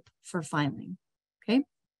ripe for filing, okay?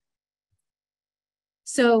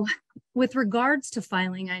 So with regards to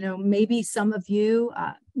filing, I know maybe some of you,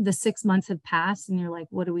 the 6 months have passed and you're like,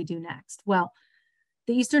 what do we do next? Well,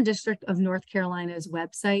 the Eastern District of North Carolina's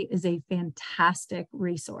website is a fantastic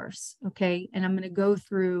resource, okay? And I'm going to go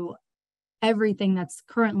through everything that's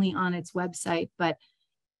currently on its website, but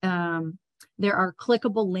there are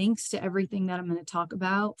clickable links to everything that I'm going to talk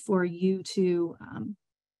about for you to,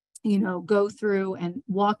 go through and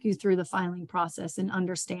walk you through the filing process and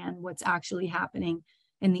understand what's actually happening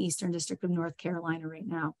in the Eastern District of North Carolina right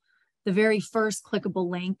now. The very first clickable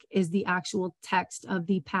link is the actual text of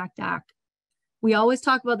the PACT Act. We always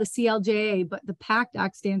talk about the CLJA, but the PACT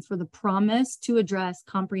Act stands for the Promise to Address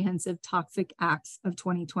Comprehensive Toxic Acts of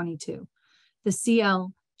 2022. The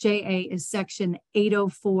CLJA is section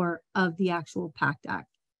 804 of the actual PACT Act.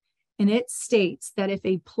 And it states that if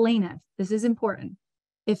a plaintiff, this is important,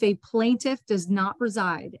 if a plaintiff does not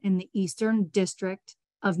reside in the Eastern District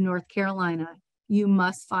of North Carolina, you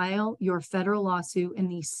must file your federal lawsuit in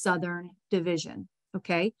the Southern Division,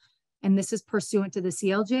 okay? And this is pursuant to the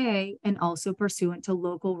CLJA and also pursuant to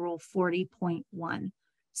Local Rule 40.1.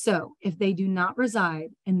 So if they do not reside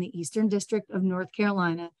in the Eastern District of North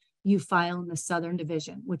Carolina, you file in the Southern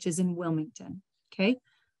Division, which is in Wilmington, okay?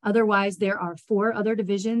 Otherwise, there are 4 other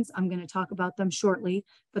divisions. I'm going to talk about them shortly,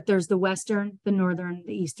 but there's the Western, the Northern,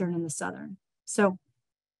 the Eastern, and the Southern. So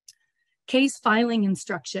case filing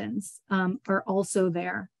instructions are also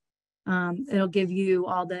there. It'll give you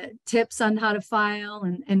all the tips on how to file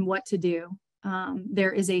and what to do.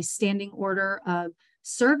 There is a standing order of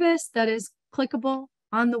service that is clickable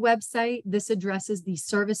on the website. This addresses the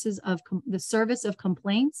service of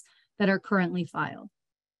complaints that are currently filed.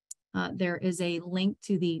 There is a link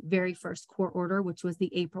to the very first court order, which was the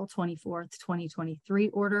April 24th, 2023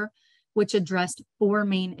 order, which addressed 4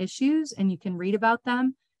 main issues, and you can read about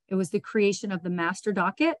them. It was the creation of the master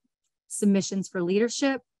docket, submissions for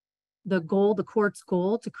leadership, the court's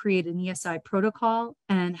goal to create an ESI protocol,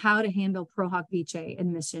 and how to handle pro hoc vice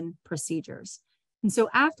admission procedures. And so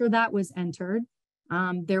after that was entered,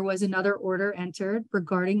 there was another order entered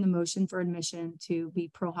regarding the motion for admission to be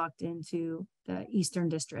pro hoc'd into the Eastern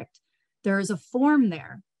District. There is a form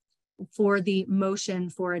there for the motion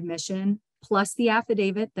for admission, plus the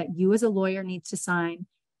affidavit that you as a lawyer need to sign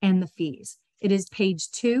and the fees. It is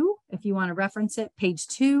page 2, if you want to reference it, page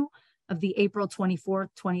 2 of the April 24th,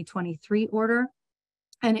 2023 order.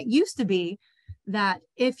 And it used to be that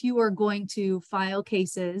if you were going to file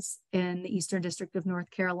cases in the Eastern District of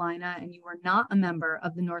North Carolina and you were not a member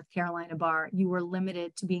of the North Carolina Bar, you were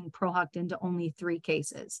limited to being pro hoc into only 3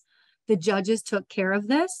 cases. The judges took care of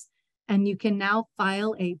this, and you can now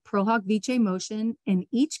file a pro hoc vice motion in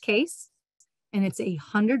each case, and it's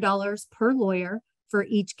 $100 per lawyer for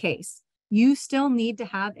each case. You still need to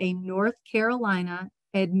have a North Carolina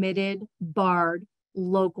admitted, barred,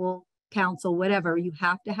 local counsel, whatever. You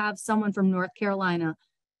have to have someone from North Carolina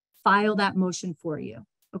file that motion for you,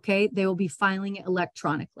 okay? They will be filing it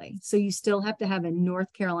electronically. So you still have to have a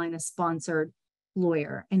North Carolina sponsored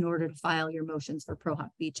lawyer in order to file your motions for pro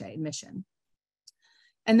hoc vice admission.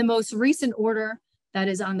 And the most recent order that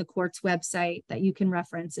is on the court's website that you can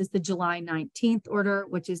reference is the July 19th order,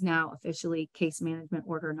 which is now officially case management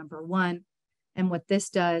order number 1. And what this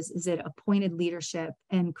does is it appointed leadership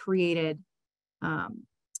and created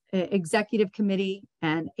executive committee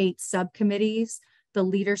and 8 subcommittees. The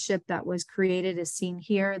leadership that was created is seen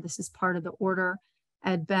here. This is part of the order.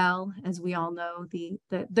 Ed Bell, as we all know,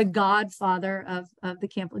 the godfather of the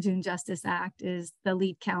Camp Lejeune Justice Act, is the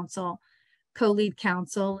lead counsel. Co-lead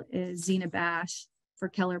counsel is Zena Bash for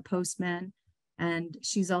Keller Postman, and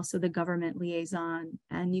she's also the government liaison.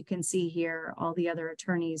 And you can see here all the other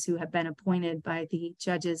attorneys who have been appointed by the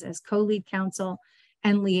judges as co-lead counsel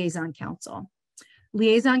and liaison counsel.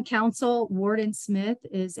 Liaison counsel Warden Smith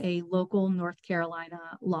is a local North Carolina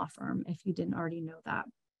law firm, if you didn't already know that.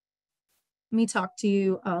 Let me talk to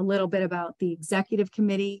you a little bit about the executive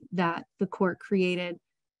committee that the court created.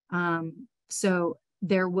 So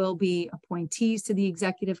there will be appointees to the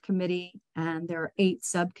executive committee, and there are 8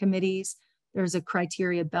 subcommittees. There's a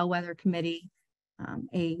criteria bellwether committee,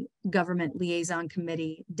 a government liaison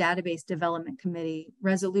committee, database development committee,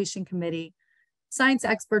 resolution committee, science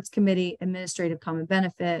experts committee, administrative common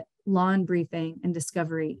benefit, law and briefing, and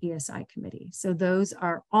discovery ESI committee. So those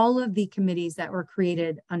are all of the committees that were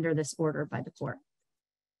created under this order by the court.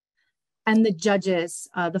 and the judges,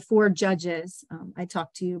 the 4 judges, I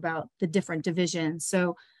talked to you about the different divisions.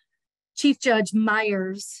 So Chief Judge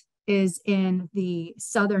Myers is in the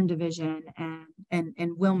Southern Division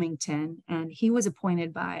and Wilmington, and he was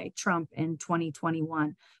appointed by Trump in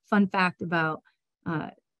 2021. Fun fact about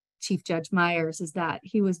Chief Judge Myers is that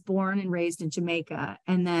he was born and raised in Jamaica,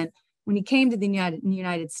 and then when he came to the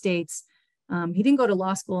United States, he didn't go to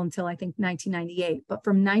law school until I think 1998, but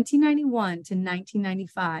from 1991 to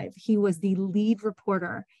 1995, he was the lead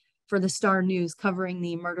reporter for the Star News covering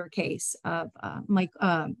the murder case of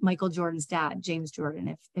Michael Jordan's dad, James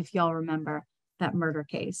Jordan, if y'all remember that murder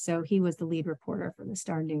case. So he was the lead reporter for the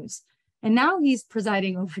Star News. And now he's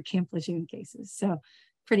presiding over Camp Lejeune cases. So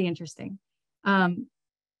pretty interesting.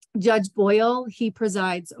 Judge Boyle, he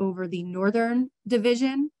presides over the Northern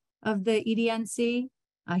Division of the EDNC.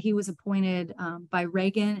 He was appointed by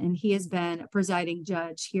Reagan, and he has been a presiding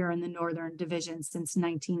judge here in the Northern Division since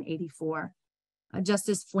 1984.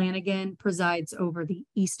 Justice Flanagan presides over the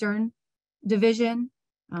Eastern Division.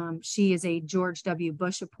 She is a George W.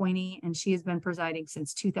 Bush appointee, and she has been presiding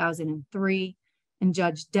since 2003. And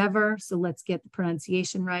Judge Dever, so let's get the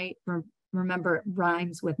pronunciation right. Remember, it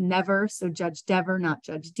rhymes with never, so Judge Dever, not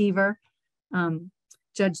Judge Dever.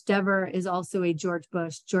 Judge Dever is also a George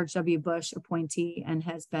W. Bush appointee and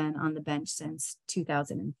has been on the bench since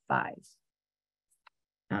 2005.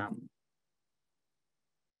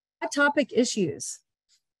 Topic issues.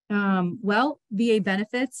 Well, VA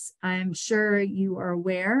benefits, I'm sure you are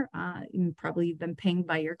aware, probably you've been pinged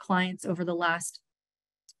by your clients over the last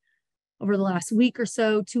week or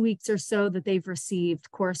so, 2 weeks or so, that they've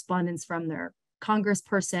received correspondence from their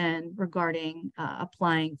congressperson regarding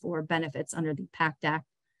applying for benefits under the PACT Act.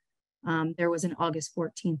 There was an August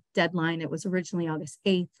 14th deadline. It was originally August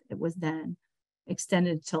 8th. It was then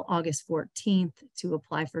extended until August 14th to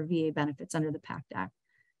apply for VA benefits under the PACT Act.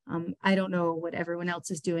 I don't know what everyone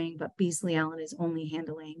else is doing, but Beasley Allen is only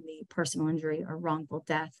handling the personal injury or wrongful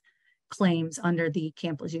death claims under the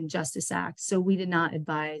Camp Lejeune Justice Act. So we did not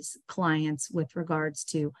advise clients with regards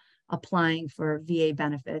to applying for VA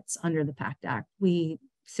benefits under the PACT Act. We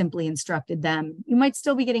simply instructed them, you might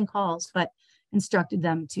still be getting calls, but instructed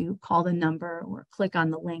them to call the number or click on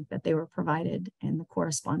the link that they were provided in the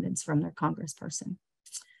correspondence from their congressperson.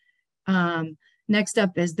 Next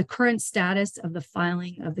up is the current status of the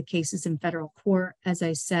filing of the cases in federal court. As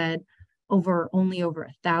I said, only over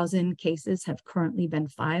 1,000 cases have currently been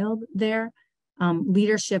filed there.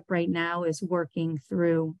 Leadership right now is working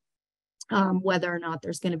through whether or not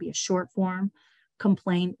there's going to be a short form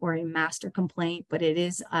complaint or a master complaint, but it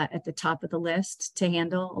is at the top of the list to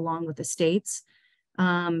handle along with the states.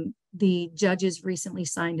 The judges recently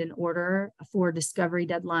signed an order for discovery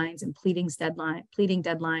deadlines and pleading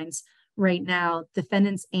deadlines. Right now,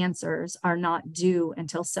 defendants' answers are not due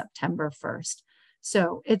until September 1st.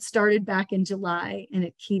 So it started back in July and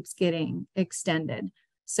it keeps getting extended.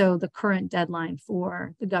 So the current deadline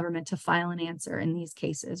for the government to file an answer in these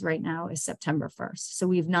cases right now is September 1st. So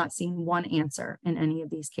we've not seen one answer in any of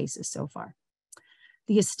these cases so far.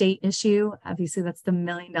 The estate issue, obviously that's the $1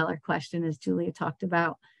 million question, as Julia talked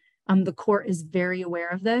about. The court is very aware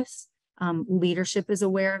of this. Leadership is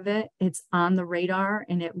aware of it. It's on the radar,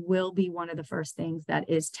 and it will be one of the first things that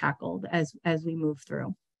is tackled as we move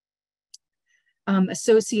through.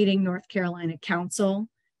 Associating North Carolina counsel.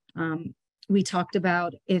 We talked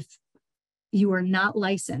about if you are not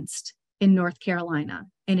licensed in North Carolina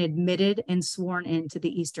and admitted and sworn into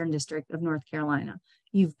the Eastern District of North Carolina,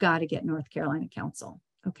 you've got to get North Carolina counsel,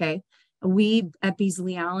 okay? We at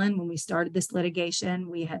Beasley Allen, when we started this litigation,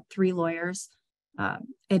 we had 3 lawyers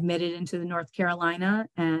admitted into the North Carolina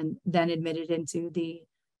and then admitted into the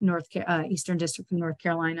Eastern District of North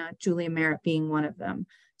Carolina, Julia Merritt being one of them.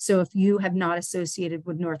 So if you have not associated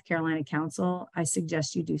with North Carolina counsel, I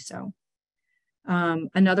suggest you do so.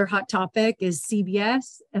 Another hot topic is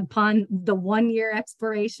CBS. Upon the 1-year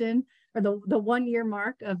expiration or the 1-year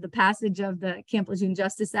mark of the passage of the Camp Lejeune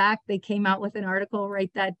Justice Act, they came out with an article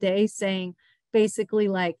right that day saying basically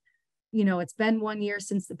like, you know, it's been 1 year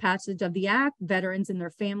since the passage of the act. Veterans and their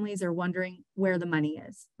families are wondering where the money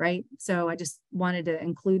is, right? So I just wanted to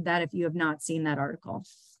include that if you have not seen that article.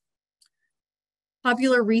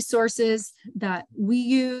 Popular resources that we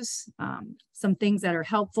use, some things that are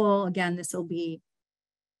helpful. Again, this will be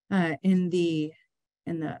in the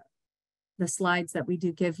slides that we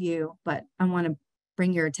do give you, but I want to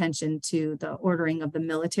bring your attention to the ordering of the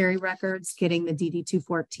military records, getting the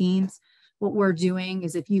DD-214s. What we're doing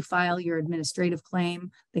is if you file your administrative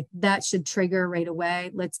claim, that should trigger right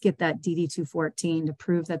away. Let's get that DD-214 to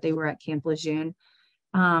prove that they were at Camp Lejeune.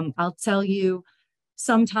 I'll tell you,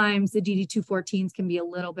 sometimes the DD-214s can be a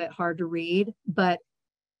little bit hard to read, but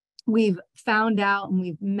we've found out and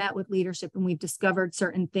we've met with leadership and we've discovered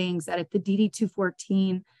certain things that if the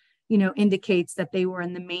DD-214, indicates that they were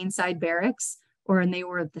in the main side barracks or and they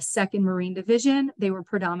were the 2nd Marine Division, they were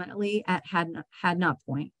predominantly at Hadnot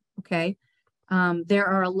Point, okay? There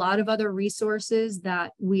are a lot of other resources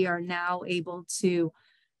that we are now able to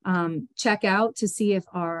check out to see if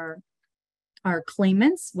our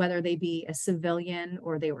claimants, whether they be a civilian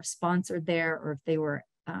or they were sponsored there or if they were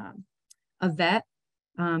a vet,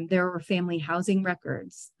 there were family housing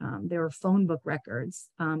records, there were phone book records.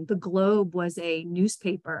 The Globe was a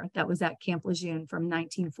newspaper that was at Camp Lejeune from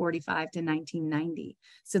 1945 to 1990.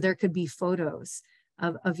 So there could be photos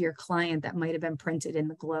of your client that might have been printed in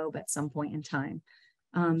the Globe at some point in time.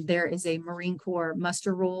 There is a Marine Corps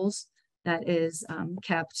muster rolls that is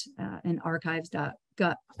kept in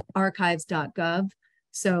archives.gov.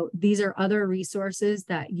 So these are other resources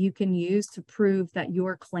that you can use to prove that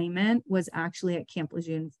your claimant was actually at Camp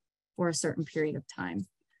Lejeune for a certain period of time.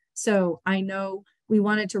 So I know we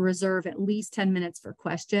wanted to reserve at least 10 minutes for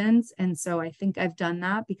questions. And so I think I've done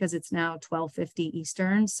that because it's now 12:50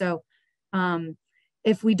 Eastern. So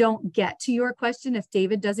if we don't get to your question, if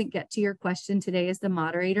David doesn't get to your question today as the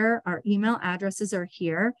moderator, our email addresses are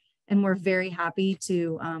here and we're very happy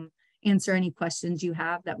to answer any questions you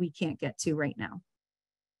have that we can't get to right now.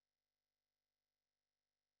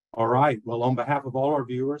 All right. Well, on behalf of all our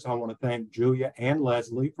viewers, I want to thank Julia and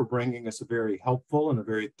Leslie for bringing us a very helpful and a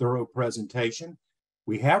very thorough presentation.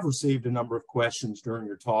 We have received a number of questions during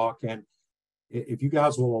your talk, and if you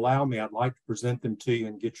guys will allow me, I'd like to present them to you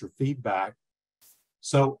and get your feedback.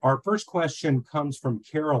 So our first question comes from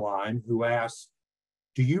Caroline, who asks,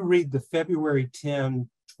 do you read the February 10,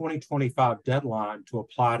 2025 deadline to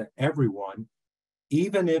apply to everyone,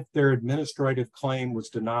 even if their administrative claim was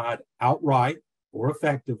denied outright or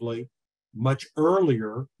effectively much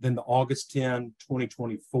earlier than the August 10,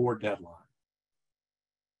 2024 deadline?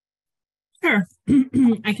 Sure,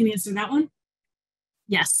 I can answer that one.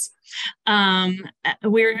 Yes.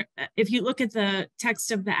 If you look at the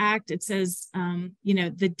text of the act, it says,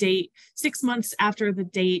 the date 6 months after the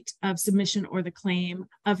date of submission or the claim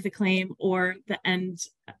or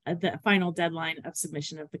the final deadline of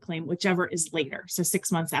submission of the claim, whichever is later. So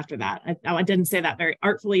 6 months after that. I didn't say that very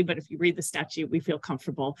artfully, but if you read the statute, we feel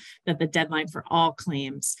comfortable that the deadline for all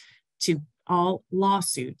claims to all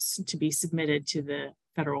lawsuits to be submitted to the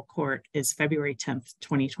federal court is February 10th,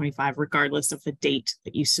 2025, regardless of the date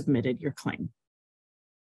that you submitted your claim.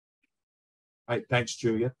 All right, thanks,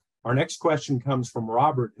 Julia. Our next question comes from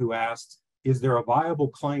Robert, who asks, is there a viable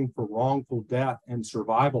claim for wrongful death and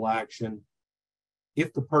survival action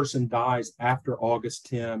if the person dies after August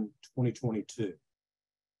 10, 2022?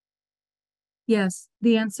 Yes,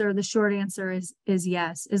 the short answer is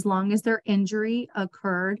yes, as long as their injury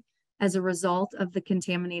occurred as a result of the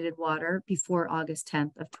contaminated water before August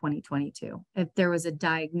 10th of 2022. If there was a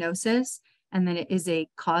diagnosis and then it is a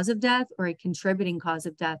cause of death or a contributing cause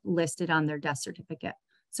of death listed on their death certificate.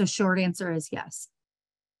 So short answer is yes.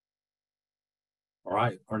 All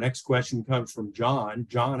right, our next question comes from John.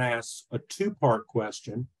 John asks a two-part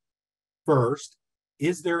question. First,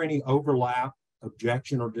 is there any overlap,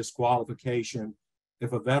 objection, or disqualification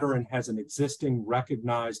if a veteran has an existing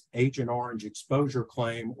recognized Agent Orange exposure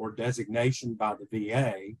claim or designation by the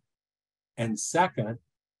VA? And second,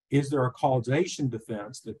 is there a causation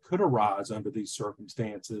defense that could arise under these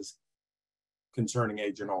circumstances concerning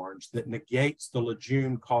Agent Orange that negates the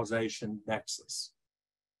Lejeune causation nexus?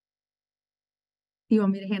 You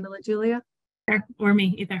want me to handle it, Julia? Or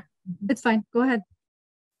me, either. It's fine. Go ahead.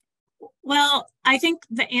 Well, I think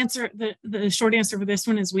the short answer for this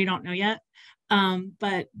one is we don't know yet.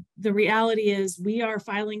 But the reality is we are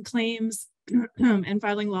filing claims and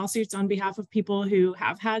filing lawsuits on behalf of people who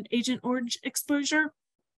have had Agent Orange exposure.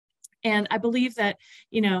 And I believe that,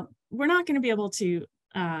 we're not going to be able to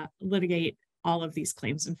litigate all of these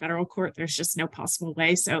claims in federal court. There's just no possible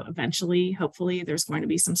way. So eventually, hopefully, there's going to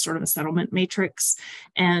be some sort of a settlement matrix,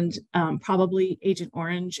 and probably Agent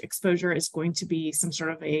Orange exposure is going to be some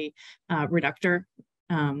sort of a reductor.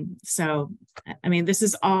 So, I mean, this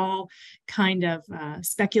is all kind of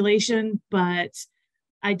speculation, but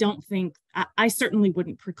I don't think, I certainly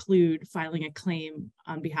wouldn't preclude filing a claim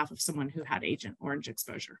on behalf of someone who had Agent Orange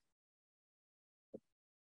exposure.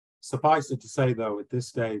 Suffice it to say, though, at this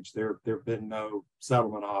stage, there have been no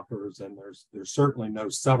settlement offers, and there's certainly no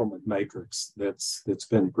settlement matrix that's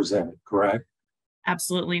been presented, correct?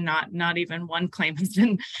 Absolutely not. Not even one claim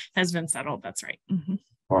has been settled. That's right. Mm-hmm.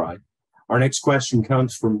 All right. Our next question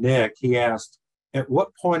comes from Nick. He asked, at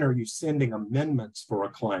what point are you sending amendments for a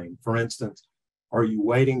claim? For instance, Are you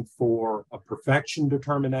waiting for a perfection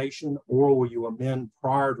determination, or will you amend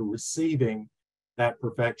prior to receiving that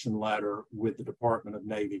perfection letter with the Department of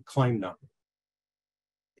Navy claim number?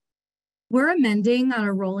 We're amending on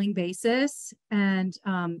a rolling basis, and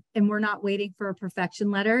we're not waiting for a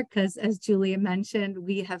perfection letter because, as Julia mentioned,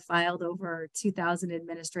 we have filed over 2,000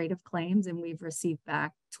 administrative claims and we've received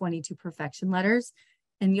back 22 perfection letters.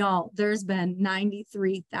 And y'all, there's been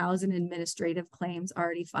 93,000 administrative claims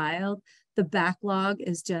already filed. The backlog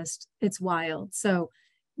is it's wild. So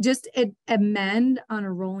just amend on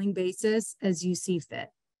a rolling basis as you see fit.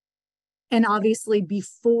 And obviously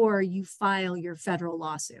before you file your federal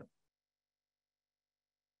lawsuit.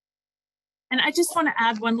 And I just want to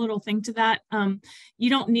add one little thing to that. You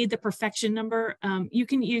don't need the perfection number.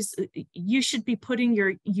 You should be putting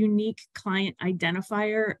your unique client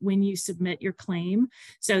identifier when you submit your claim.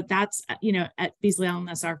 So that's, at Beasley Allen,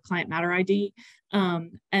 that's our client matter ID.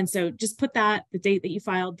 And so just put that, the date that you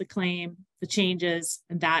filed the claim, the changes,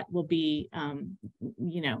 and that will be,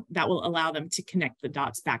 that will allow them to connect the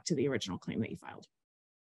dots back to the original claim that you filed.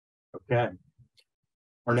 Okay.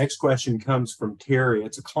 Our next question comes from Terry.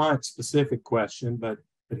 It's a client-specific question, but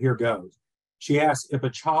here goes. She asks, if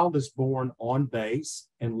a child is born on base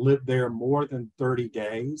and lived there more than 30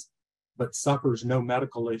 days, but suffers no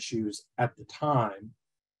medical issues at the time,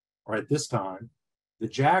 or at this time, the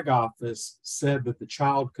JAG office said that the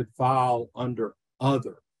child could file under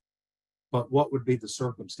other, but what would be the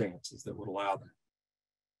circumstances that would allow that?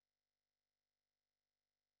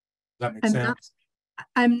 Does that make sense?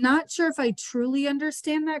 I'm not sure if I truly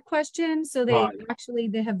understand that question. So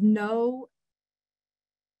they have no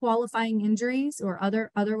qualifying injuries or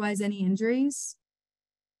otherwise any injuries.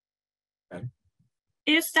 Okay.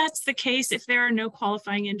 If that's the case, if there are no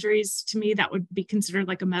qualifying injuries, to me, that would be considered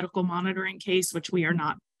like a medical monitoring case, which we are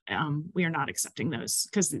not accepting those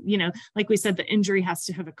because, like we said, the injury has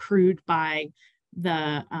to have accrued by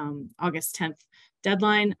the August 10th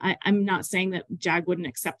deadline. I'm not saying that JAG wouldn't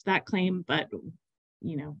accept that claim, but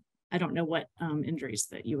I don't know what injuries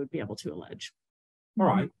that you would be able to allege. All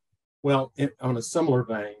right. Well, on a similar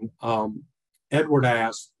vein, Edward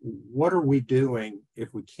asked, what are we doing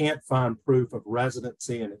if we can't find proof of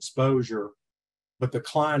residency and exposure, but the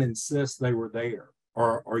client insists they were there?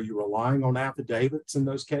 Are you relying on affidavits in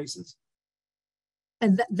those cases?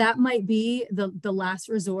 And that might be the last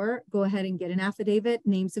resort. Go ahead and get an affidavit,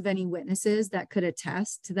 names of any witnesses that could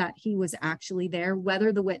attest to that he was actually there,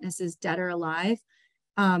 whether the witness is dead or alive.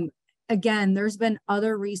 Again, there's been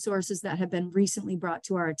other resources that have been recently brought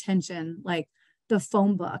to our attention, like the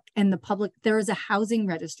phone book and the public. There is a housing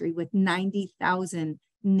registry with 90,000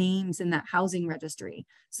 names in that housing registry.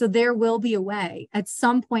 So there will be a way at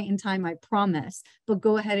some point in time, I promise, but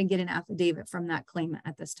go ahead and get an affidavit from that claimant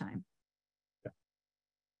at this time.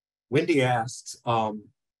 Wendy asks,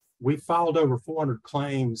 we filed over 400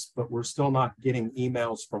 claims, but we're still not getting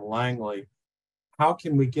emails from Langley. How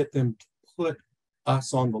can we get them to put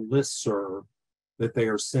us on the listserv that they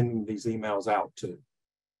are sending these emails out to?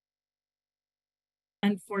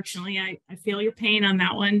 Unfortunately, I feel your pain on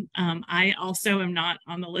that one. I also am not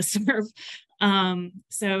on the listserv.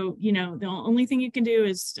 So, the only thing you can do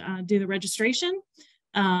is do the registration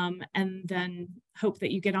and then hope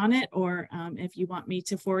that you get on it. Or if you want me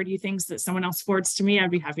to forward you things that someone else forwards to me,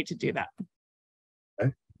 I'd be happy to do that.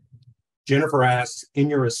 Okay. Jennifer asks, in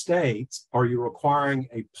your estates, are you requiring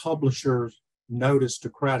a publisher's notice to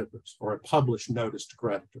creditors or a published notice to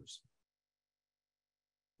creditors?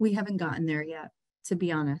 We haven't gotten there yet, to be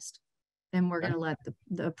honest. And we're going to let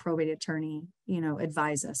the probate attorney,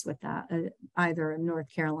 advise us with that, either a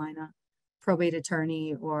North Carolina probate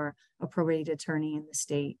attorney or a probate attorney in the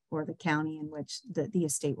state or the county in which the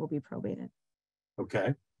estate will be probated.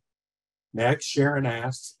 Okay. Next, Sharon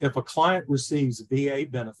asks, if a client receives VA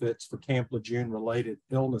benefits for Camp Lejeune related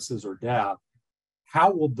illnesses or death, how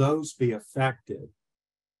will those be affected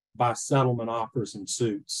by settlement offers and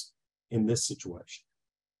suits in this situation?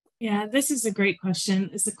 Yeah, this is a great question.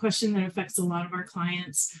 It's a question that affects a lot of our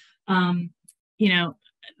clients.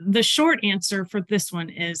 The short answer for this one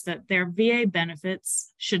is that their VA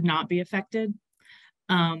benefits should not be affected.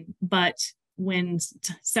 But when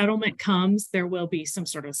settlement comes, there will be some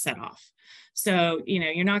sort of set off. So,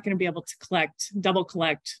 you're not going to be able to double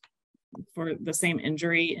collect for the same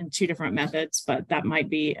injury in two different methods, but that might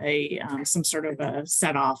be some sort of a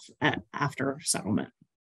set off after settlement.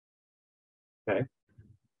 Okay.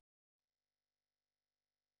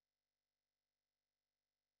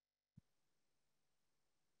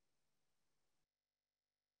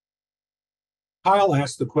 Kyle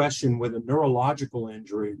asked the question, with a neurological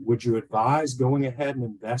injury, would you advise going ahead and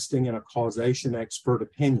investing in a causation expert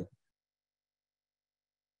opinion?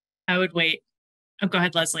 I would wait. Oh, go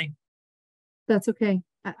ahead, Leslie. That's okay.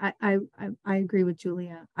 I agree with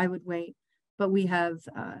Julia. I would wait, but we have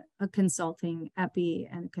a consulting epi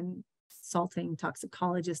and consulting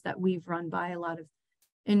toxicologist that we've run by a lot of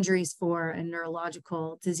injuries for, and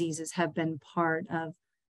neurological diseases have been part of,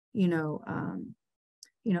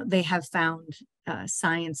 they have found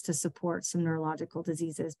science to support some neurological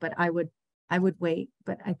diseases, but I would wait,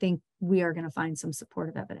 but I think we are going to find some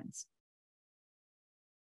supportive evidence.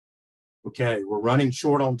 Okay, we're running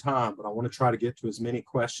short on time, but I want to try to get to as many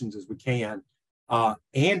questions as we can.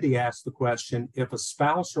 Andy asked the question, if a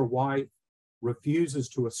spouse or wife refuses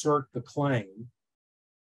to assert the claim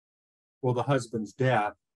for the husband's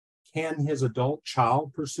death, can his adult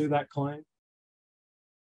child pursue that claim?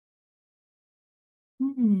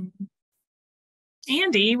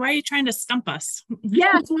 Andy, why are you trying to stump us?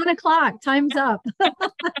 Yeah, it's 1 o'clock. Time's up.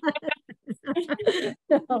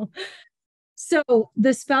 So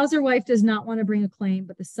the spouse or wife does not want to bring a claim,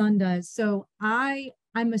 but the son does. So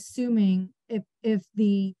I'm assuming if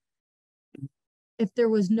there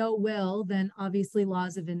was no will, then obviously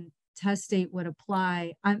laws of intestate would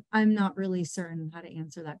apply. I'm not really certain how to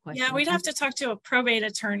answer that question. Yeah, we'd have to talk to a probate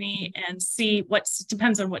attorney and see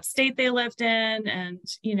depends on what state they lived in, and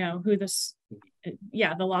who the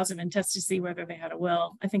laws of intestacy, whether they had a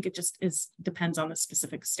will. I think it just depends on the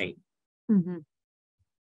specific state. Mm-hmm.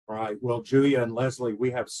 All right. Well, Julia and Leslie, we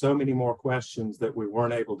have so many more questions that we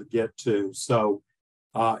weren't able to get to. So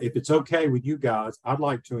if it's okay with you guys, I'd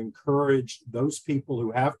like to encourage those people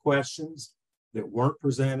who have questions that weren't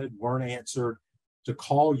presented, weren't answered, to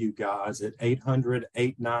call you guys at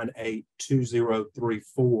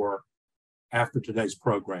 800-898-2034 after today's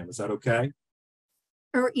program. Is that okay?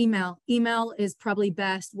 Or email. Email is probably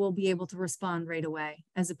best. We'll be able to respond right away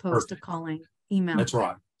as opposed to calling. Email. That's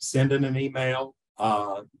right. Send in an email.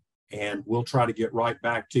 And we'll try to get right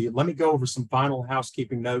back to you. Let me go over some final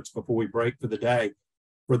housekeeping notes before we break for the day.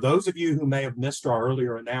 For those of you who may have missed our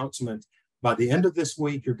earlier announcement, by the end of this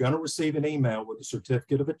week, you're going to receive an email with a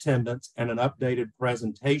certificate of attendance and an updated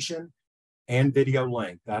presentation and video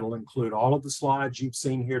link. That'll include all of the slides you've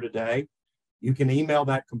seen here today. You can email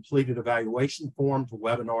that completed evaluation form to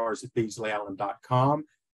webinars@beasleyallen.com.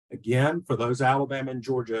 Again, for those Alabama and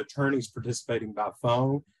Georgia attorneys participating by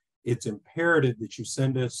phone, it's imperative that you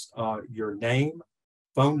send us your name,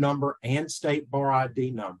 phone number, and state bar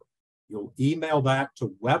ID number. You'll email that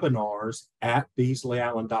to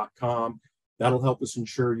webinars@beasleyallen.com. That'll help us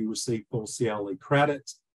ensure you receive full CLE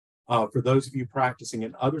credits. For those of you practicing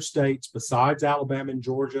in other states besides Alabama and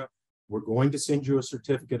Georgia, we're going to send you a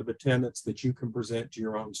certificate of attendance that you can present to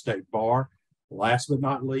your own state bar. Last but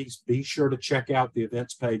not least, be sure to check out the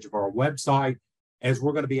events page of our website, as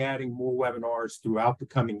we're going to be adding more webinars throughout the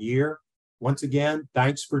coming year. Once again,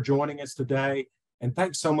 thanks for joining us today, and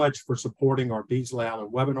thanks so much for supporting our Beasley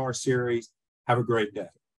Allen webinar series. Have a great day.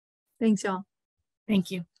 Thanks, y'all.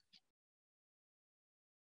 Thank you.